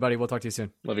 Joe, love you, buddy. We'll talk to you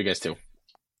soon. Love you guys too.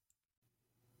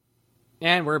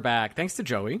 And we're back. Thanks to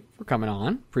Joey for coming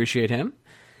on. Appreciate him.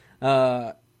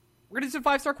 We're going to do some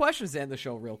 5-star questions to end the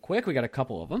show real quick. We got a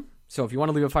couple of them. So if you want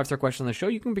to leave a 5-star question on the show,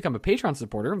 you can become a Patreon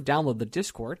supporter and download the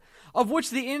Discord, of which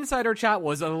the Insider Chat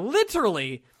was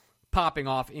literally popping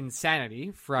off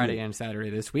insanity Friday and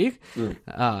Saturday this week. 2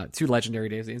 legendary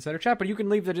days of the Insider Chat. But you can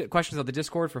leave the questions on the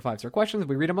Discord for 5-star questions.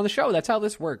 We read them on the show. That's how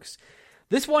this works.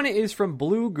 This one is from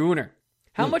Blue Gooner.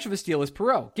 How much of a steal is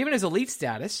Perreault? Given his elite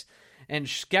status and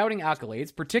scouting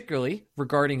accolades, particularly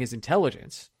regarding his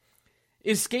intelligence,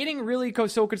 is skating really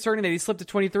so concerning that he slipped to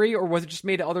 23, or was it just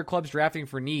made to other clubs drafting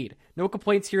for need? No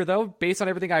complaints here, though. Based on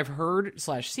everything I've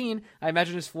heard/seen, I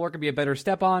imagine his floor could be a better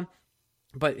step on,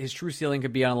 but his true ceiling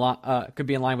could be in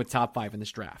line with top 5 in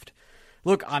this draft.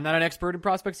 Look, I'm not an expert in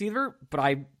prospects either, but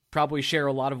I probably share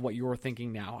a lot of what you're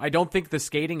thinking now. I don't think the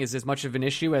skating is as much of an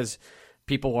issue as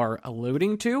people are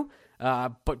alluding to.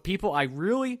 But people I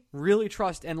really, really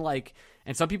trust and like,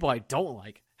 and some people I don't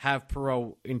like, have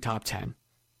Perreault in top 10.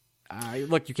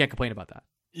 Look, you can't complain about that.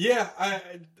 Yeah,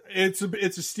 it's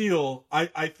a steal.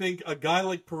 I think a guy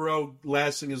like Perreault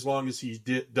lasting as long as he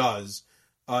does,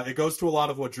 it goes to a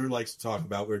lot of what Drew likes to talk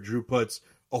about, where Drew puts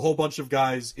a whole bunch of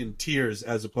guys in tiers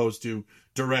as opposed to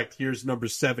direct, here's number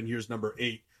 7, here's number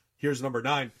 8, here's number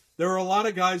 9. There are a lot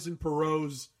of guys in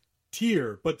Perreault's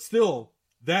tier, but still,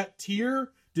 that tier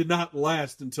did not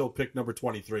last until pick number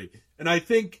 23. And I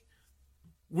think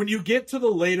when you get to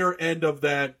the later end of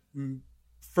that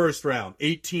first round,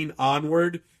 18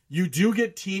 onward, you do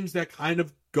get teams that kind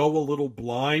of go a little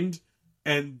blind,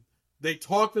 and they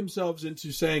talk themselves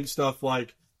into saying stuff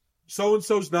like,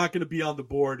 so-and-so's not going to be on the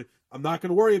board. I'm not going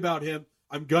to worry about him.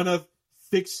 I'm going to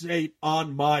fixate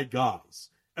on my guys.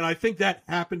 And I think that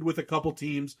happened with a couple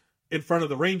teams in front of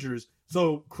the Rangers.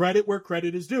 So credit where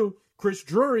credit is due. Chris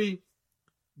Drury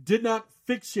did not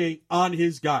fixate on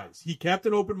his guys. He kept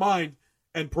an open mind,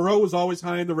 and Perreault was always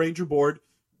high on the Ranger board.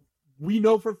 We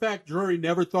know for a fact Drury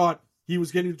never thought he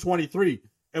was getting to 23.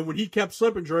 And when he kept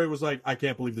slipping, Drury was like, I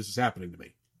can't believe this is happening to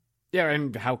me. Yeah,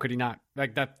 and how could he not?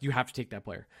 Like that, you have to take that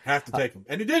player. Have to take him.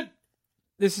 And he did.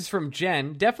 This is from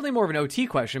Jen. Definitely more of an OT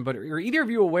question, but are either of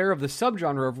you aware of the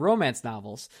subgenre of romance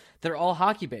novels that are all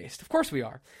hockey-based? Of course we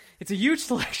are. It's a huge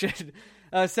section,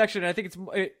 and I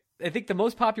think the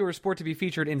most popular sport to be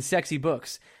featured in sexy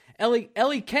books.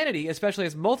 Ellie Kennedy especially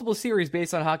has multiple series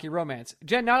based on hockey romance.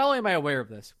 Jen, not only am I aware of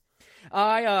this,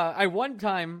 I one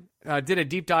time did a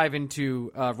deep dive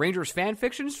into Rangers fan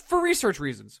fictions for research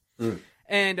reasons.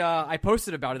 And I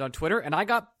posted about it on Twitter, and I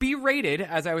got berated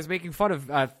as I was making fun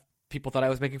of people thought I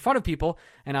was making fun of people,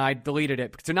 and I deleted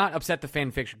it to not upset the fan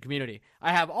fiction community.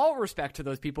 I have all respect to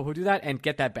those people who do that and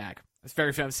get that bag. It's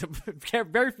very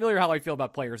familiar how I feel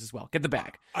about players as well. Get the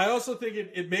bag. I also think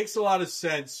it makes a lot of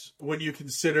sense when you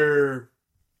consider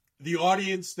the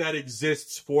audience that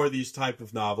exists for these type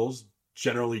of novels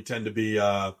generally tend to be,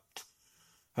 how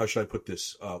should I put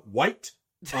this? White.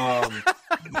 So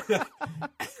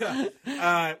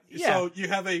you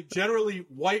have a generally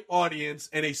white audience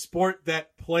and a sport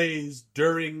that plays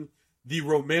during the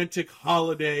romantic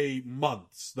holiday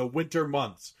months, the winter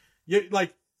months.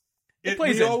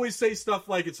 We always say stuff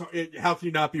like, how can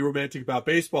you not be romantic about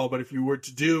baseball? But if you were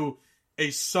to do a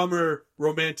summer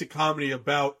romantic comedy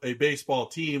about a baseball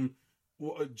team,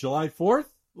 July 4th?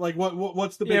 Like,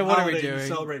 what's the big holiday you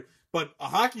celebrate? But a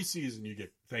hockey season, you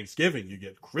get Thanksgiving, you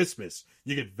get Christmas,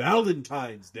 you get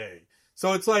Valentine's Day.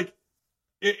 So it's like,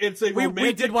 it's a romantic...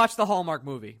 We did watch the Hallmark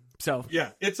movie, so...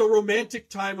 Yeah, it's a romantic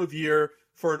time of year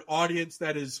for an audience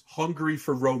that is hungry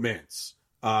for romance.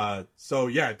 So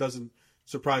yeah, it doesn't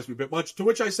surprise me a bit much. To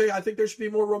which I say, I think there should be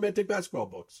more romantic basketball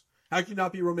books. How can you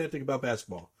not be romantic about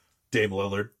basketball? Dame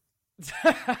Lillard.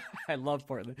 I love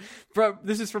Portland.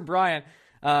 This is from Brian.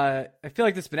 I feel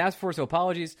like this has been asked for, so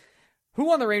apologies.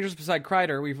 Who on the Rangers beside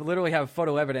Kreider, we literally have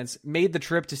photo evidence, made the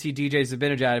trip to see DJ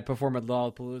Zibanejad perform at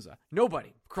Lollapalooza?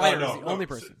 Nobody. Kreider is the only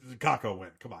person. Kako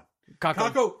went. Come on.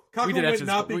 Kako went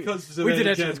not because Zibanejad... We did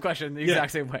answer this question the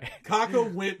exact same way.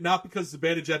 Kako went not because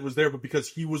Zibanejad was there, but because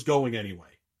he was going anyway.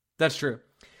 That's true.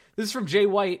 This is from Jay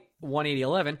White,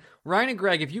 18011. Ryan and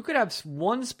Greg, if you could have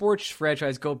one sports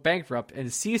franchise go bankrupt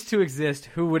and cease to exist,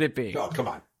 who would it be? Oh, come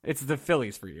on. It's the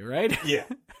Phillies for you, right? Yeah.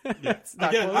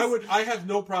 Again, I have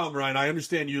no problem, Ryan. I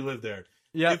understand you live there.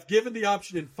 Yeah. If given the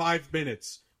option in 5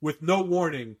 minutes with no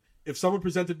warning, if someone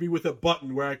presented me with a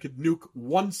button where I could nuke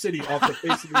one city off the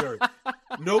face of the earth,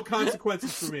 no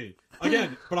consequences for me.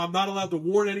 Again, but I'm not allowed to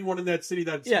warn anyone in that city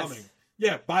that it's coming.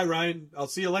 Yeah, bye, Ryan. I'll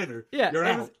see you later. Yeah, you're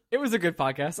out. It was a good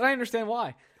podcast, and I understand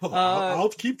why. I'll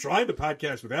keep trying to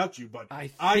podcast without you, but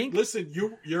listen.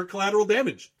 You're collateral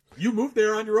damage. You moved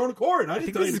there on your own accord. I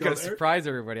think this is going to surprise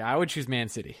everybody. I would choose Man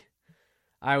City.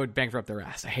 I would bankrupt their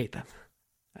ass. I hate them.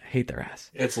 I hate their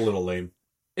ass. It's a little lame.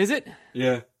 Is it?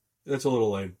 Yeah, that's a little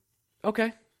lame.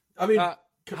 Okay. I mean,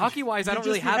 hockey-wise, I don't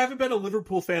really have... You haven't been a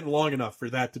Liverpool fan long enough for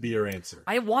that to be your answer.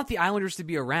 I want the Islanders to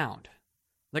be around.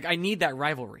 Like, I need that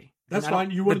rivalry. That's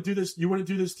fine. You want to do this? You want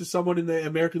to do this to someone in the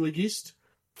American League East?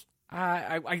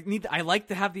 I like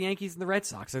to have the Yankees and the Red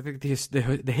Sox. I think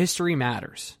the history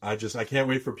matters. I can't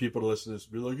wait for people to listen to this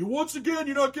and be like, once again,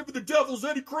 you're not giving the Devils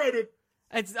any credit.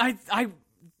 I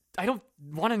don't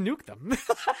want to nuke them.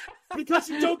 Because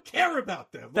you don't care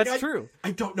about them. That's true.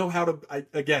 I don't know how to...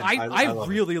 I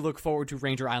really look forward to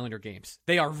Ranger Islander games.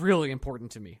 They are really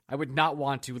important to me. I would not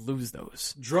want to lose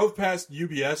those. Drove past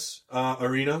UBS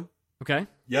Arena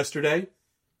yesterday.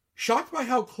 Shocked by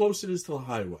how close it is to the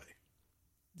highway.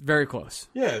 Very close.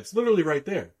 Yeah, it's literally right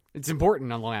there. It's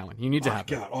important on Long Island. You need to have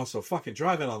it. God, also fucking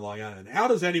driving on Long Island. How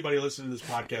does anybody listen to this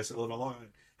podcast that live on Long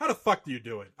Island? How the fuck do you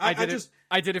do it? I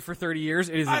did it for 30 years.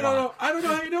 It is. I don't know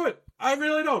how you do it. I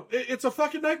really don't. It's a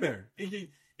fucking nightmare.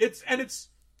 It's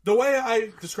the way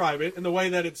I describe it, and the way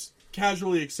that it's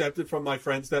casually accepted from my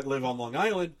friends that live on Long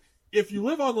Island. If you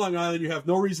live on Long Island, you have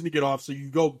no reason to get off, so you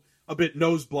go a bit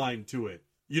nose blind to it.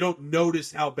 You don't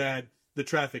notice how bad the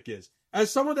traffic is. As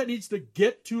someone that needs to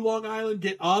get to Long Island,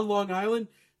 get on Long Island,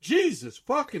 Jesus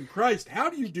fucking Christ, how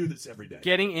do you do this every day?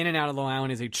 Getting in and out of Long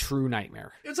Island is a true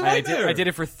nightmare. It's a nightmare. I did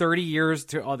it for 30 years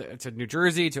to New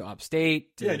Jersey, to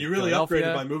upstate. To and you really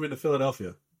upgraded by moving to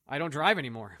Philadelphia. I don't drive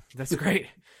anymore. That's great.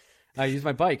 I use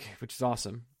my bike, which is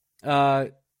awesome.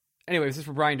 Anyway, this is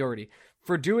from Brian Doherty.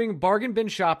 For doing bargain bin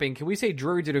shopping, can we say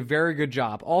Drury did a very good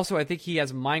job? Also, I think he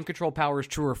has mind control powers,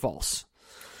 true or false?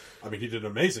 I mean, he did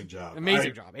an amazing job.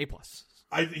 Amazing job. A+.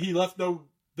 He left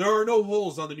there are no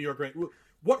holes on the New York Rangers.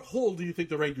 What hole do you think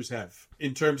the Rangers have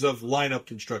in terms of lineup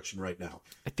construction right now?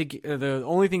 I think the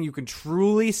only thing you can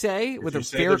truly say with a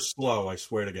fair... they're slow, I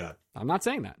swear to God. I'm not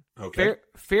saying that. Okay.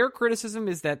 Fair criticism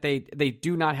is that they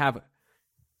do not have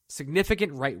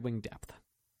significant right-wing depth.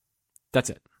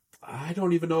 That's it. I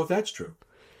don't even know if that's true.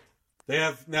 They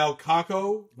have now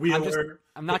Kako, Wheeler...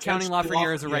 I'm not counting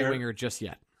Lafreniere as a right-winger just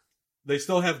yet. They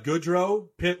still have Goodrow,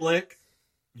 Pitlick,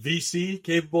 VC,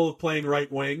 capable of playing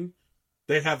right wing.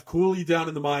 They have Cooley down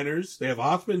in the minors. They have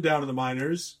Hoffman down in the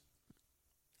minors.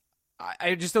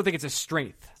 I just don't think it's a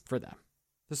strength for them.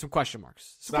 There's some question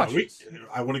marks.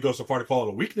 I wouldn't go so far to call it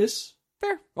a weakness.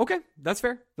 Fair. Okay. That's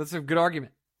fair. That's a good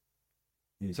argument.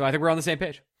 So I think we're on the same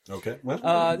page. Okay.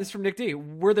 Well, this is from Nick D.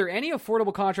 Were there any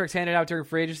affordable contracts handed out during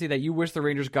free agency that you wish the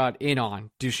Rangers got in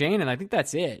on? Duchesne, and I think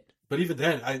that's it. But even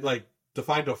then, I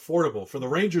defined affordable. For the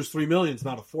Rangers, $3 million is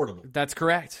not affordable. That's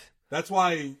correct. That's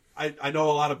why I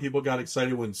know a lot of people got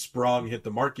excited when Sprong hit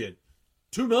the market.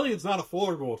 $2 million is not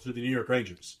affordable to the New York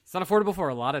Rangers. It's not affordable for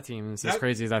a lot of teams, as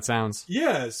crazy as that sounds.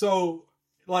 Yeah, so,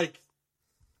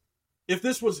 if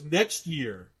this was next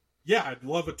year, yeah, I'd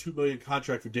love a $2 million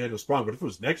contract for Daniel Sprong, but if it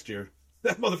was next year,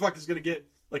 that motherfucker's going to get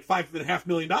 $5.5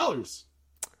 million.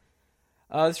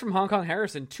 This is from Hong Kong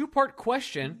Harrison. 2-part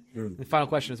question, the final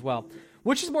question as well.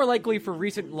 Which is more likely for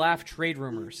recent laugh trade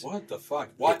rumors? What the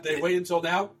fuck? What? They wait until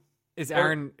now? Is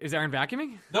Aaron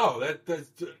vacuuming? No,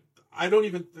 I don't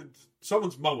even.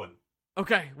 Someone's mowing.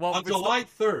 Okay, well, on July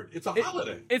 3rd. It's a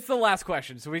holiday. It's the last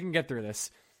question, so we can get through this.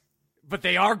 But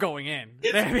they are going in.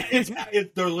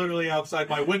 They're literally outside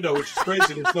my window, which is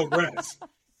crazy. There's no grass.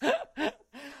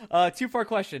 2-part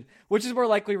question. Which is more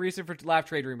likely reason for laugh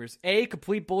trade rumors? A,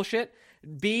 complete bullshit.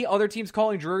 B, other teams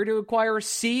calling Drury to acquire.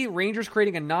 C, Rangers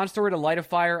creating a non-story to light a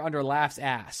fire under Laugh's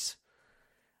ass.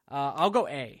 I'll go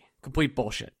A, complete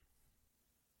bullshit.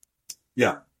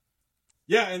 Yeah.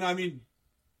 Yeah, and I mean,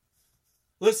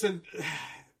 listen.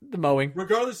 The mowing.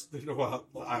 Regardless, well,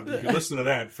 you can listen to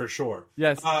that for sure.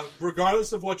 Yes.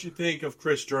 Regardless of what you think of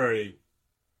Chris Drury,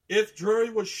 if Drury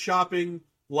was shopping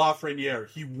Lafreniere,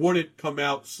 he wouldn't come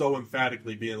out so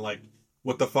emphatically being like,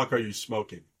 what the fuck are you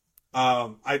smoking?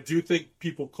 I do think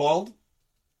people called,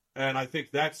 and I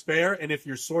think that's fair. And if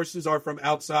your sources are from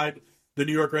outside the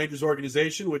New York Rangers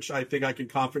organization, which I think I can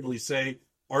confidently say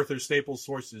Arthur Staples'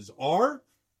 sources are,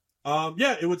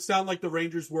 yeah, it would sound like the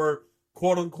Rangers were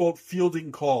quote-unquote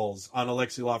fielding calls on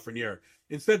Alexis Lafreniere.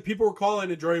 Instead, people were calling,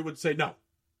 and Drury would say, no.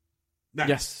 Next.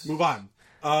 Yes. Move on.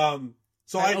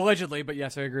 Allegedly, but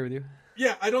yes, I agree with you.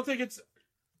 Yeah, I don't think it's...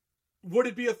 Would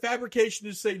it be a fabrication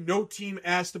to say no team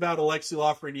asked about Alexis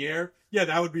Lafreniere? Yeah,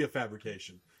 that would be a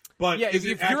fabrication. But yeah, if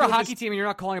you're a hockey team and you're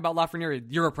not calling about Lafreniere,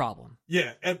 you're a problem.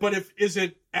 Yeah, but is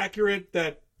it accurate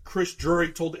that Chris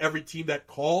Drury told every team that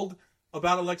called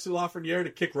about Alexis Lafreniere to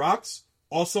kick rocks?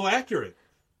 Also accurate.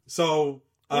 So,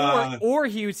 or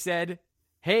he said,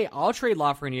 "Hey, I'll trade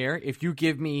Lafreniere if you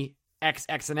give me X,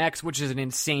 X, and X," which is an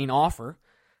insane offer.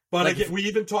 But we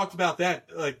even talked about that.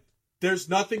 There's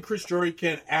nothing Chris Drury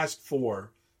can ask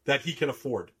for that he can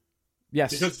afford.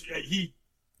 Yes, because he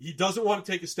doesn't want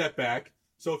to take a step back.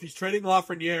 So if he's trading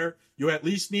Lafreniere, you at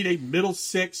least need a middle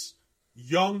six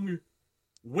young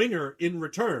winger in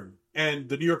return, and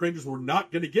the New York Rangers were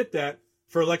not going to get that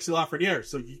for Alexis Lafreniere.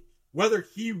 So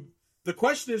the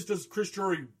question is, does Chris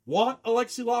Drury want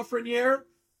Alexis Lafreniere?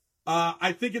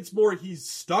 I think it's more he's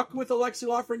stuck with Alexis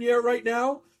Lafreniere right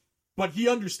now, but he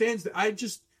understands that.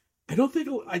 I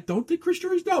don't think Chris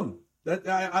Drury's dumb.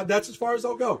 That's as far as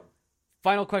I'll go.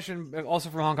 Final question, also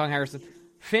from Hong Kong Harrison.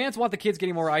 Fans want the kids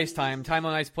getting more ice time. Time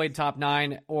on ice played top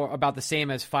 9 or about the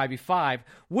same as 5v5.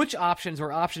 Which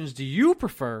options do you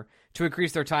prefer to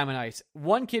increase their time on ice?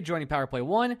 One kid joining power play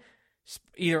 1,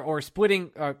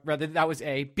 splitting, that was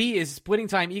A. B is splitting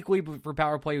time equally for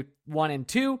power play 1 and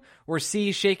 2, or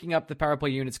C, shaking up the power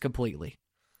play units completely.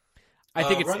 I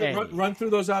think it's A. Run through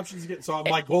those options again. So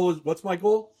my goal is, what's my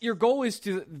goal? Your goal is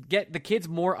to get the kids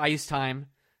more ice time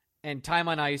and time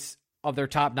on ice of their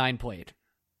top 9 played.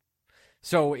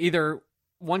 So either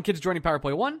one kid's joining power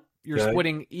play 1, you're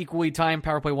splitting equally time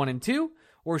power play 1 and 2,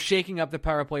 or shaking up the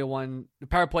power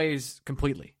plays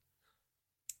completely.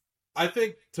 I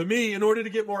think, to me, in order to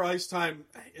get more ice time,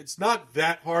 it's not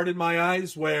that hard in my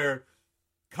eyes, where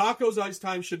Kakko's ice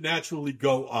time should naturally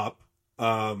go up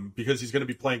because he's going to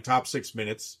be playing top 6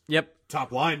 minutes. Yep.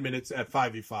 Top line minutes at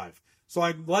 5v5. So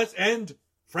and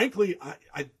frankly,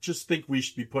 I just think we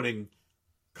should be putting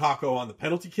Kakko on the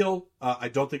penalty kill. I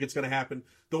don't think it's going to happen.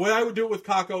 The way I would do it with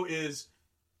Kakko is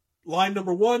line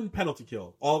number 1, penalty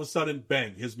kill. All of a sudden,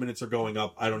 bang, his minutes are going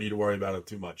up. I don't need to worry about it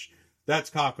too much. That's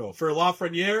Kakko. For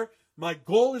Lafreniere, my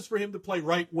goal is for him to play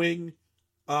right wing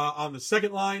on the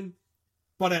second line,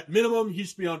 but at minimum, he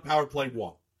should be on power play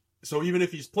 1. So even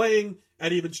if he's playing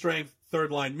at even strength,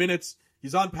 third line minutes,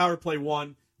 he's on power play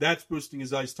 1. That's boosting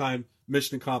his ice time.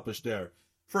 Mission accomplished there.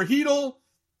 For Hedl,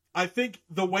 I think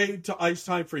the way to ice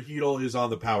time for Hedl is on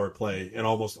the power play, and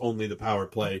almost only the power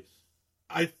play.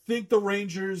 I think the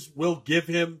Rangers will give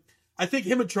him... I think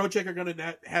him and Trocheck are going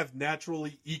to have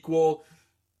naturally equal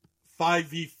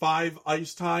 5v5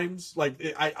 ice times.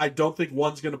 I don't think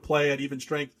one's going to play at even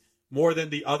strength more than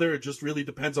the other. It just really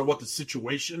depends on what the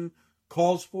situation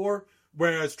calls for.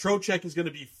 Whereas Trocheck is going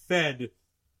to be fed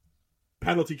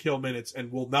penalty kill minutes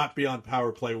and will not be on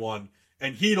power play 1.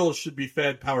 And Hedl should be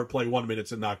fed power play 1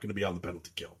 minutes and not going to be on the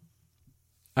penalty kill.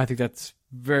 I think that's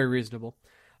very reasonable.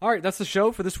 All right, that's the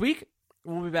show for this week.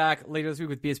 We'll be back later this week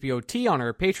with BSBOT on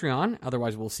our Patreon.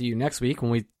 Otherwise, we'll see you next week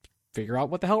when we figure out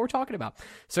what the hell we're talking about.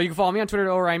 So you can follow me on Twitter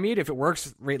or iMeet. If it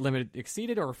works, rate limit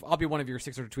exceeded, or I'll be one of your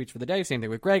 600 tweets for the day. Same thing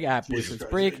with Greg at Blue Shirts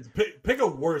Break. Pick a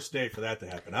worse day for that to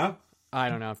happen, huh? I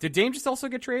don't know. Did Dame just also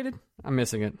get traded? I'm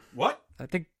missing it. What? I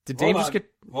think, did Dame just get...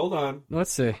 Hold on.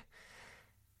 Let's see.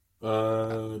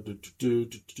 No,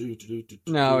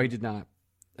 he did not.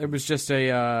 It was just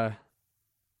a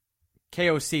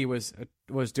KOC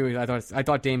was doing. I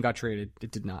thought Dame got traded.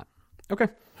 It did not. Okay.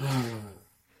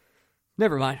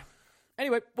 Never mind.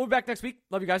 Anyway, we'll be back next week.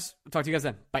 Love you guys. We'll talk to you guys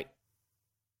then. Bye.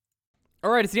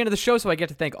 All right, it's the end of the show, so I get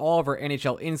to thank all of our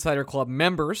NHL Insider Club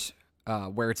members,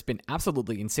 where it's been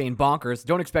absolutely insane bonkers.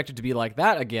 Don't expect it to be like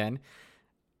that again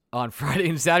on Friday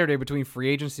and Saturday between free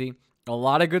agency. A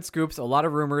lot of good scoops, a lot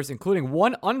of rumors, including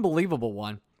one unbelievable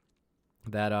one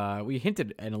that we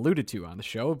hinted and alluded to on the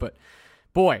show. But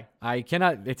boy, I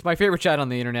cannot. It's my favorite chat on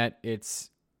the internet.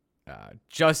 It's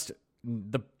just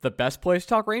the best place to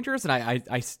talk Rangers, and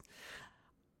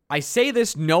I say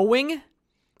this knowing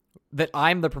that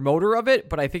I'm the promoter of it,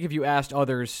 but I think if you asked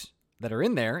others that are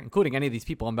in there, including any of these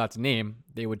people I'm about to name,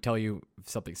 they would tell you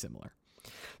something similar.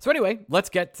 So anyway, let's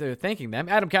get to thanking them.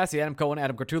 Adam Cassie, Adam Cohen,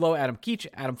 Adam Cortullo, Adam Keach,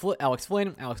 Alex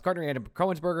Flynn, Alex Gardner, Adam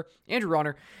Cohensberger, Andrew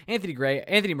Ronner, Anthony Gray,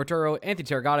 Anthony Marturo, Anthony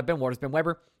Terragata, Ben Waters, Ben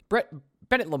Weber,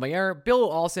 Bennett Lemaire,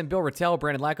 Bill Olsen, Bill Rattel,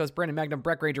 Brandon Lackos, Brandon Magnum,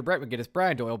 Brett Granger, Brett McGinnis,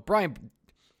 Brian Doyle, Brian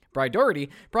Doherty,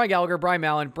 Brian Gallagher, Brian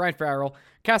Mallon, Brian Farrell,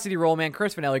 Cassidy Rollman,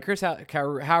 Chris Finelli, Chris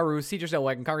Haru, Cedar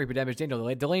Zellwegan, Concrete Damage,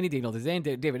 Daniel Delaney, Daniel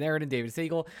Dezane, David Aaron, David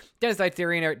Siegel, Dennis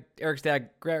Therian, Eric Stagg,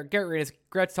 Garrett Reines,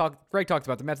 Greg talks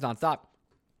about the Mets nonstop.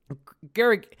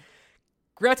 Gary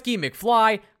Gretzky,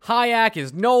 McFly, Hayek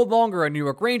is no longer a New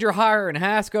York Ranger, Hire and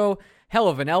Hasko,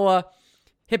 Hella Vanilla,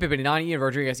 Hippie Ian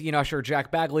Rodriguez, Ian Usher,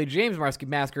 Jack Bagley, James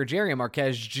Masker, Jerry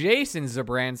Marquez, Jason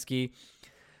Zabransky,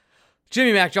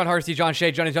 Jimmy Mack, John Harsty, John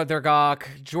Shea, Johnny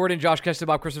Thundergok, Jordan, Josh Kester,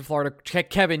 Bob Chris in Florida,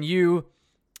 Kevin Yu.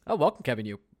 Oh, welcome, Kevin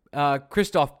Yu.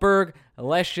 Christoph Berg,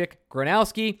 Leszek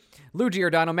Gronowski, Lou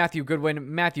Giordano, Matthew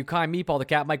Goodwin, Matthew Kime, Meatball the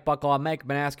Cat, Mike Bucklaw, Mike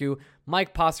Manascu,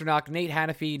 Mike Pasternak, Nate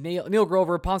Hannafy, Neil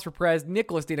Grover, Ponce Perez,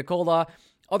 Nicholas DiNicola,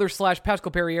 /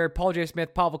 Pascal Perrier, Paul J.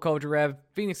 Smith, Pavel Kojarev,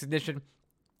 Phoenix Ignition,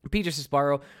 PJ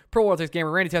Sparrow, Pro World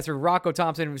Gamer, Randy Tesser, Rocco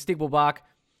Thompson, Steve Bulbach.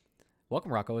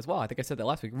 Welcome, Rocco, as well. I think I said that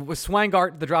last week. With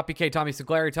Swangart, The Drop PK, Tommy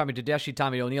Siglari, Tommy Tedeschi,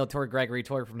 Tommy O'Neill, Tori Gregory,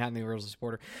 Tori from Hampton Royals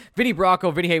supporter, Vinny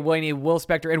Bracco, Vinny Haywaney, Will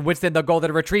Spector, and Winston the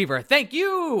Golden Retriever. Thank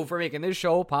you for making this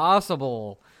show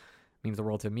possible. Means the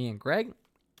world to me and Greg.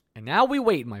 And now we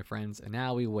wait, my friends. And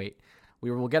now we wait.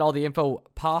 We will get all the info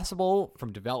possible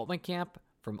from development camp,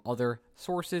 from other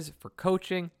sources, for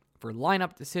coaching, for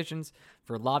lineup decisions,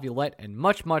 for Laviolette, and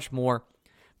much, much more.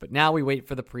 But now we wait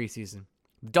for the preseason.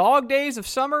 Dog days of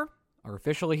summer are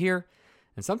officially here,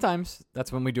 and sometimes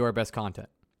that's when we do our best content.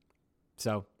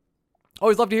 So,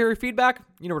 always love to hear your feedback.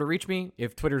 You know where to reach me.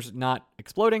 If Twitter's not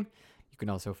exploding, you can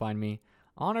also find me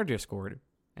on our Discord,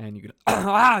 and you can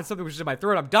something was just in my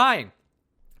throat. I'm dying.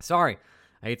 Sorry,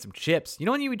 I ate some chips. You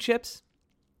know when you eat chips,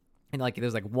 and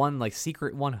there's one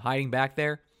secret one hiding back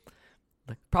there,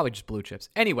 probably just blue chips.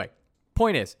 Anyway,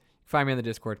 point is, find me on the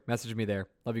Discord, message me there.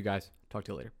 Love you guys. Talk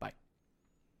to you later. Bye.